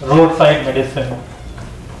roomies, roadside medicine,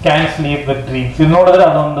 can't sleep with dreams. ಇದು ನೋಡಿದ್ರೆ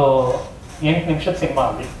ಅದೊಂದು 8 ನಿಮಿಷದ ಸಿನಿಮಾ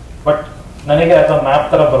ಅಲ್ಲಿ. ಬಟ್ ನನಗೆ ಅದು ಮ್ಯಾಪ್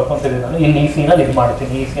ತರ ಬರ್ಕೊಂತಿದ್ದೀನಿ ನಾನು. ಇಲ್ಲಿ ಈ ಸೀನಲ್ಲಿ ಇದು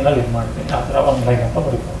ಮಾಡ್ತೀನಿ, ಈ ಸೀನಲ್ಲಿ ಇದು ಮಾಡ್ತೀನಿ, ಆ ತರ 1 ಲೈನ್ ಅಂತ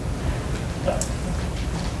ಬರೀತೀನಿ.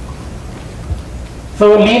 So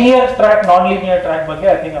linear track, non linear track ಬಗ್ಗೆ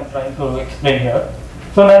I think I am trying to explain here.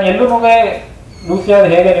 So ನಾನು ಎಲ್ಲೂ ಲೂಸಿಯಾದ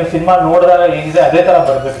ಹೇಗೆ ನೀವು ಸಿನಿಮಾ ನೋಡಿದಾಗ ಏನಿದೆ ಅದೇ ತರ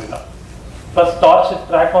ಬರ್ಬೇಕಿಲ್ಲ. ಫಸ್ಟ್ ಟಾರ್ಚ್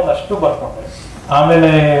ಟ್ರ್ಯಾಕ್ ಒಂದಷ್ಟು ಬರ್ಕೊಂಡೆ, ಆಮೇಲೆ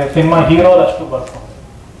ಸಿನಿಮಾ ಹೀರೋದಷ್ಟು ಬರ್ಕೊಂಡು,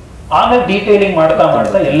 ಆಮೇಲೆ ಡೀಟೇಲಿಂಗ್ ಮಾಡ್ತಾ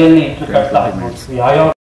ಎಲ್ಲೆಲ್ಲಿ ಇಂಟ್ರಿಕೇಟ್ ಆಗ್ಬೋದು, ಯಾವ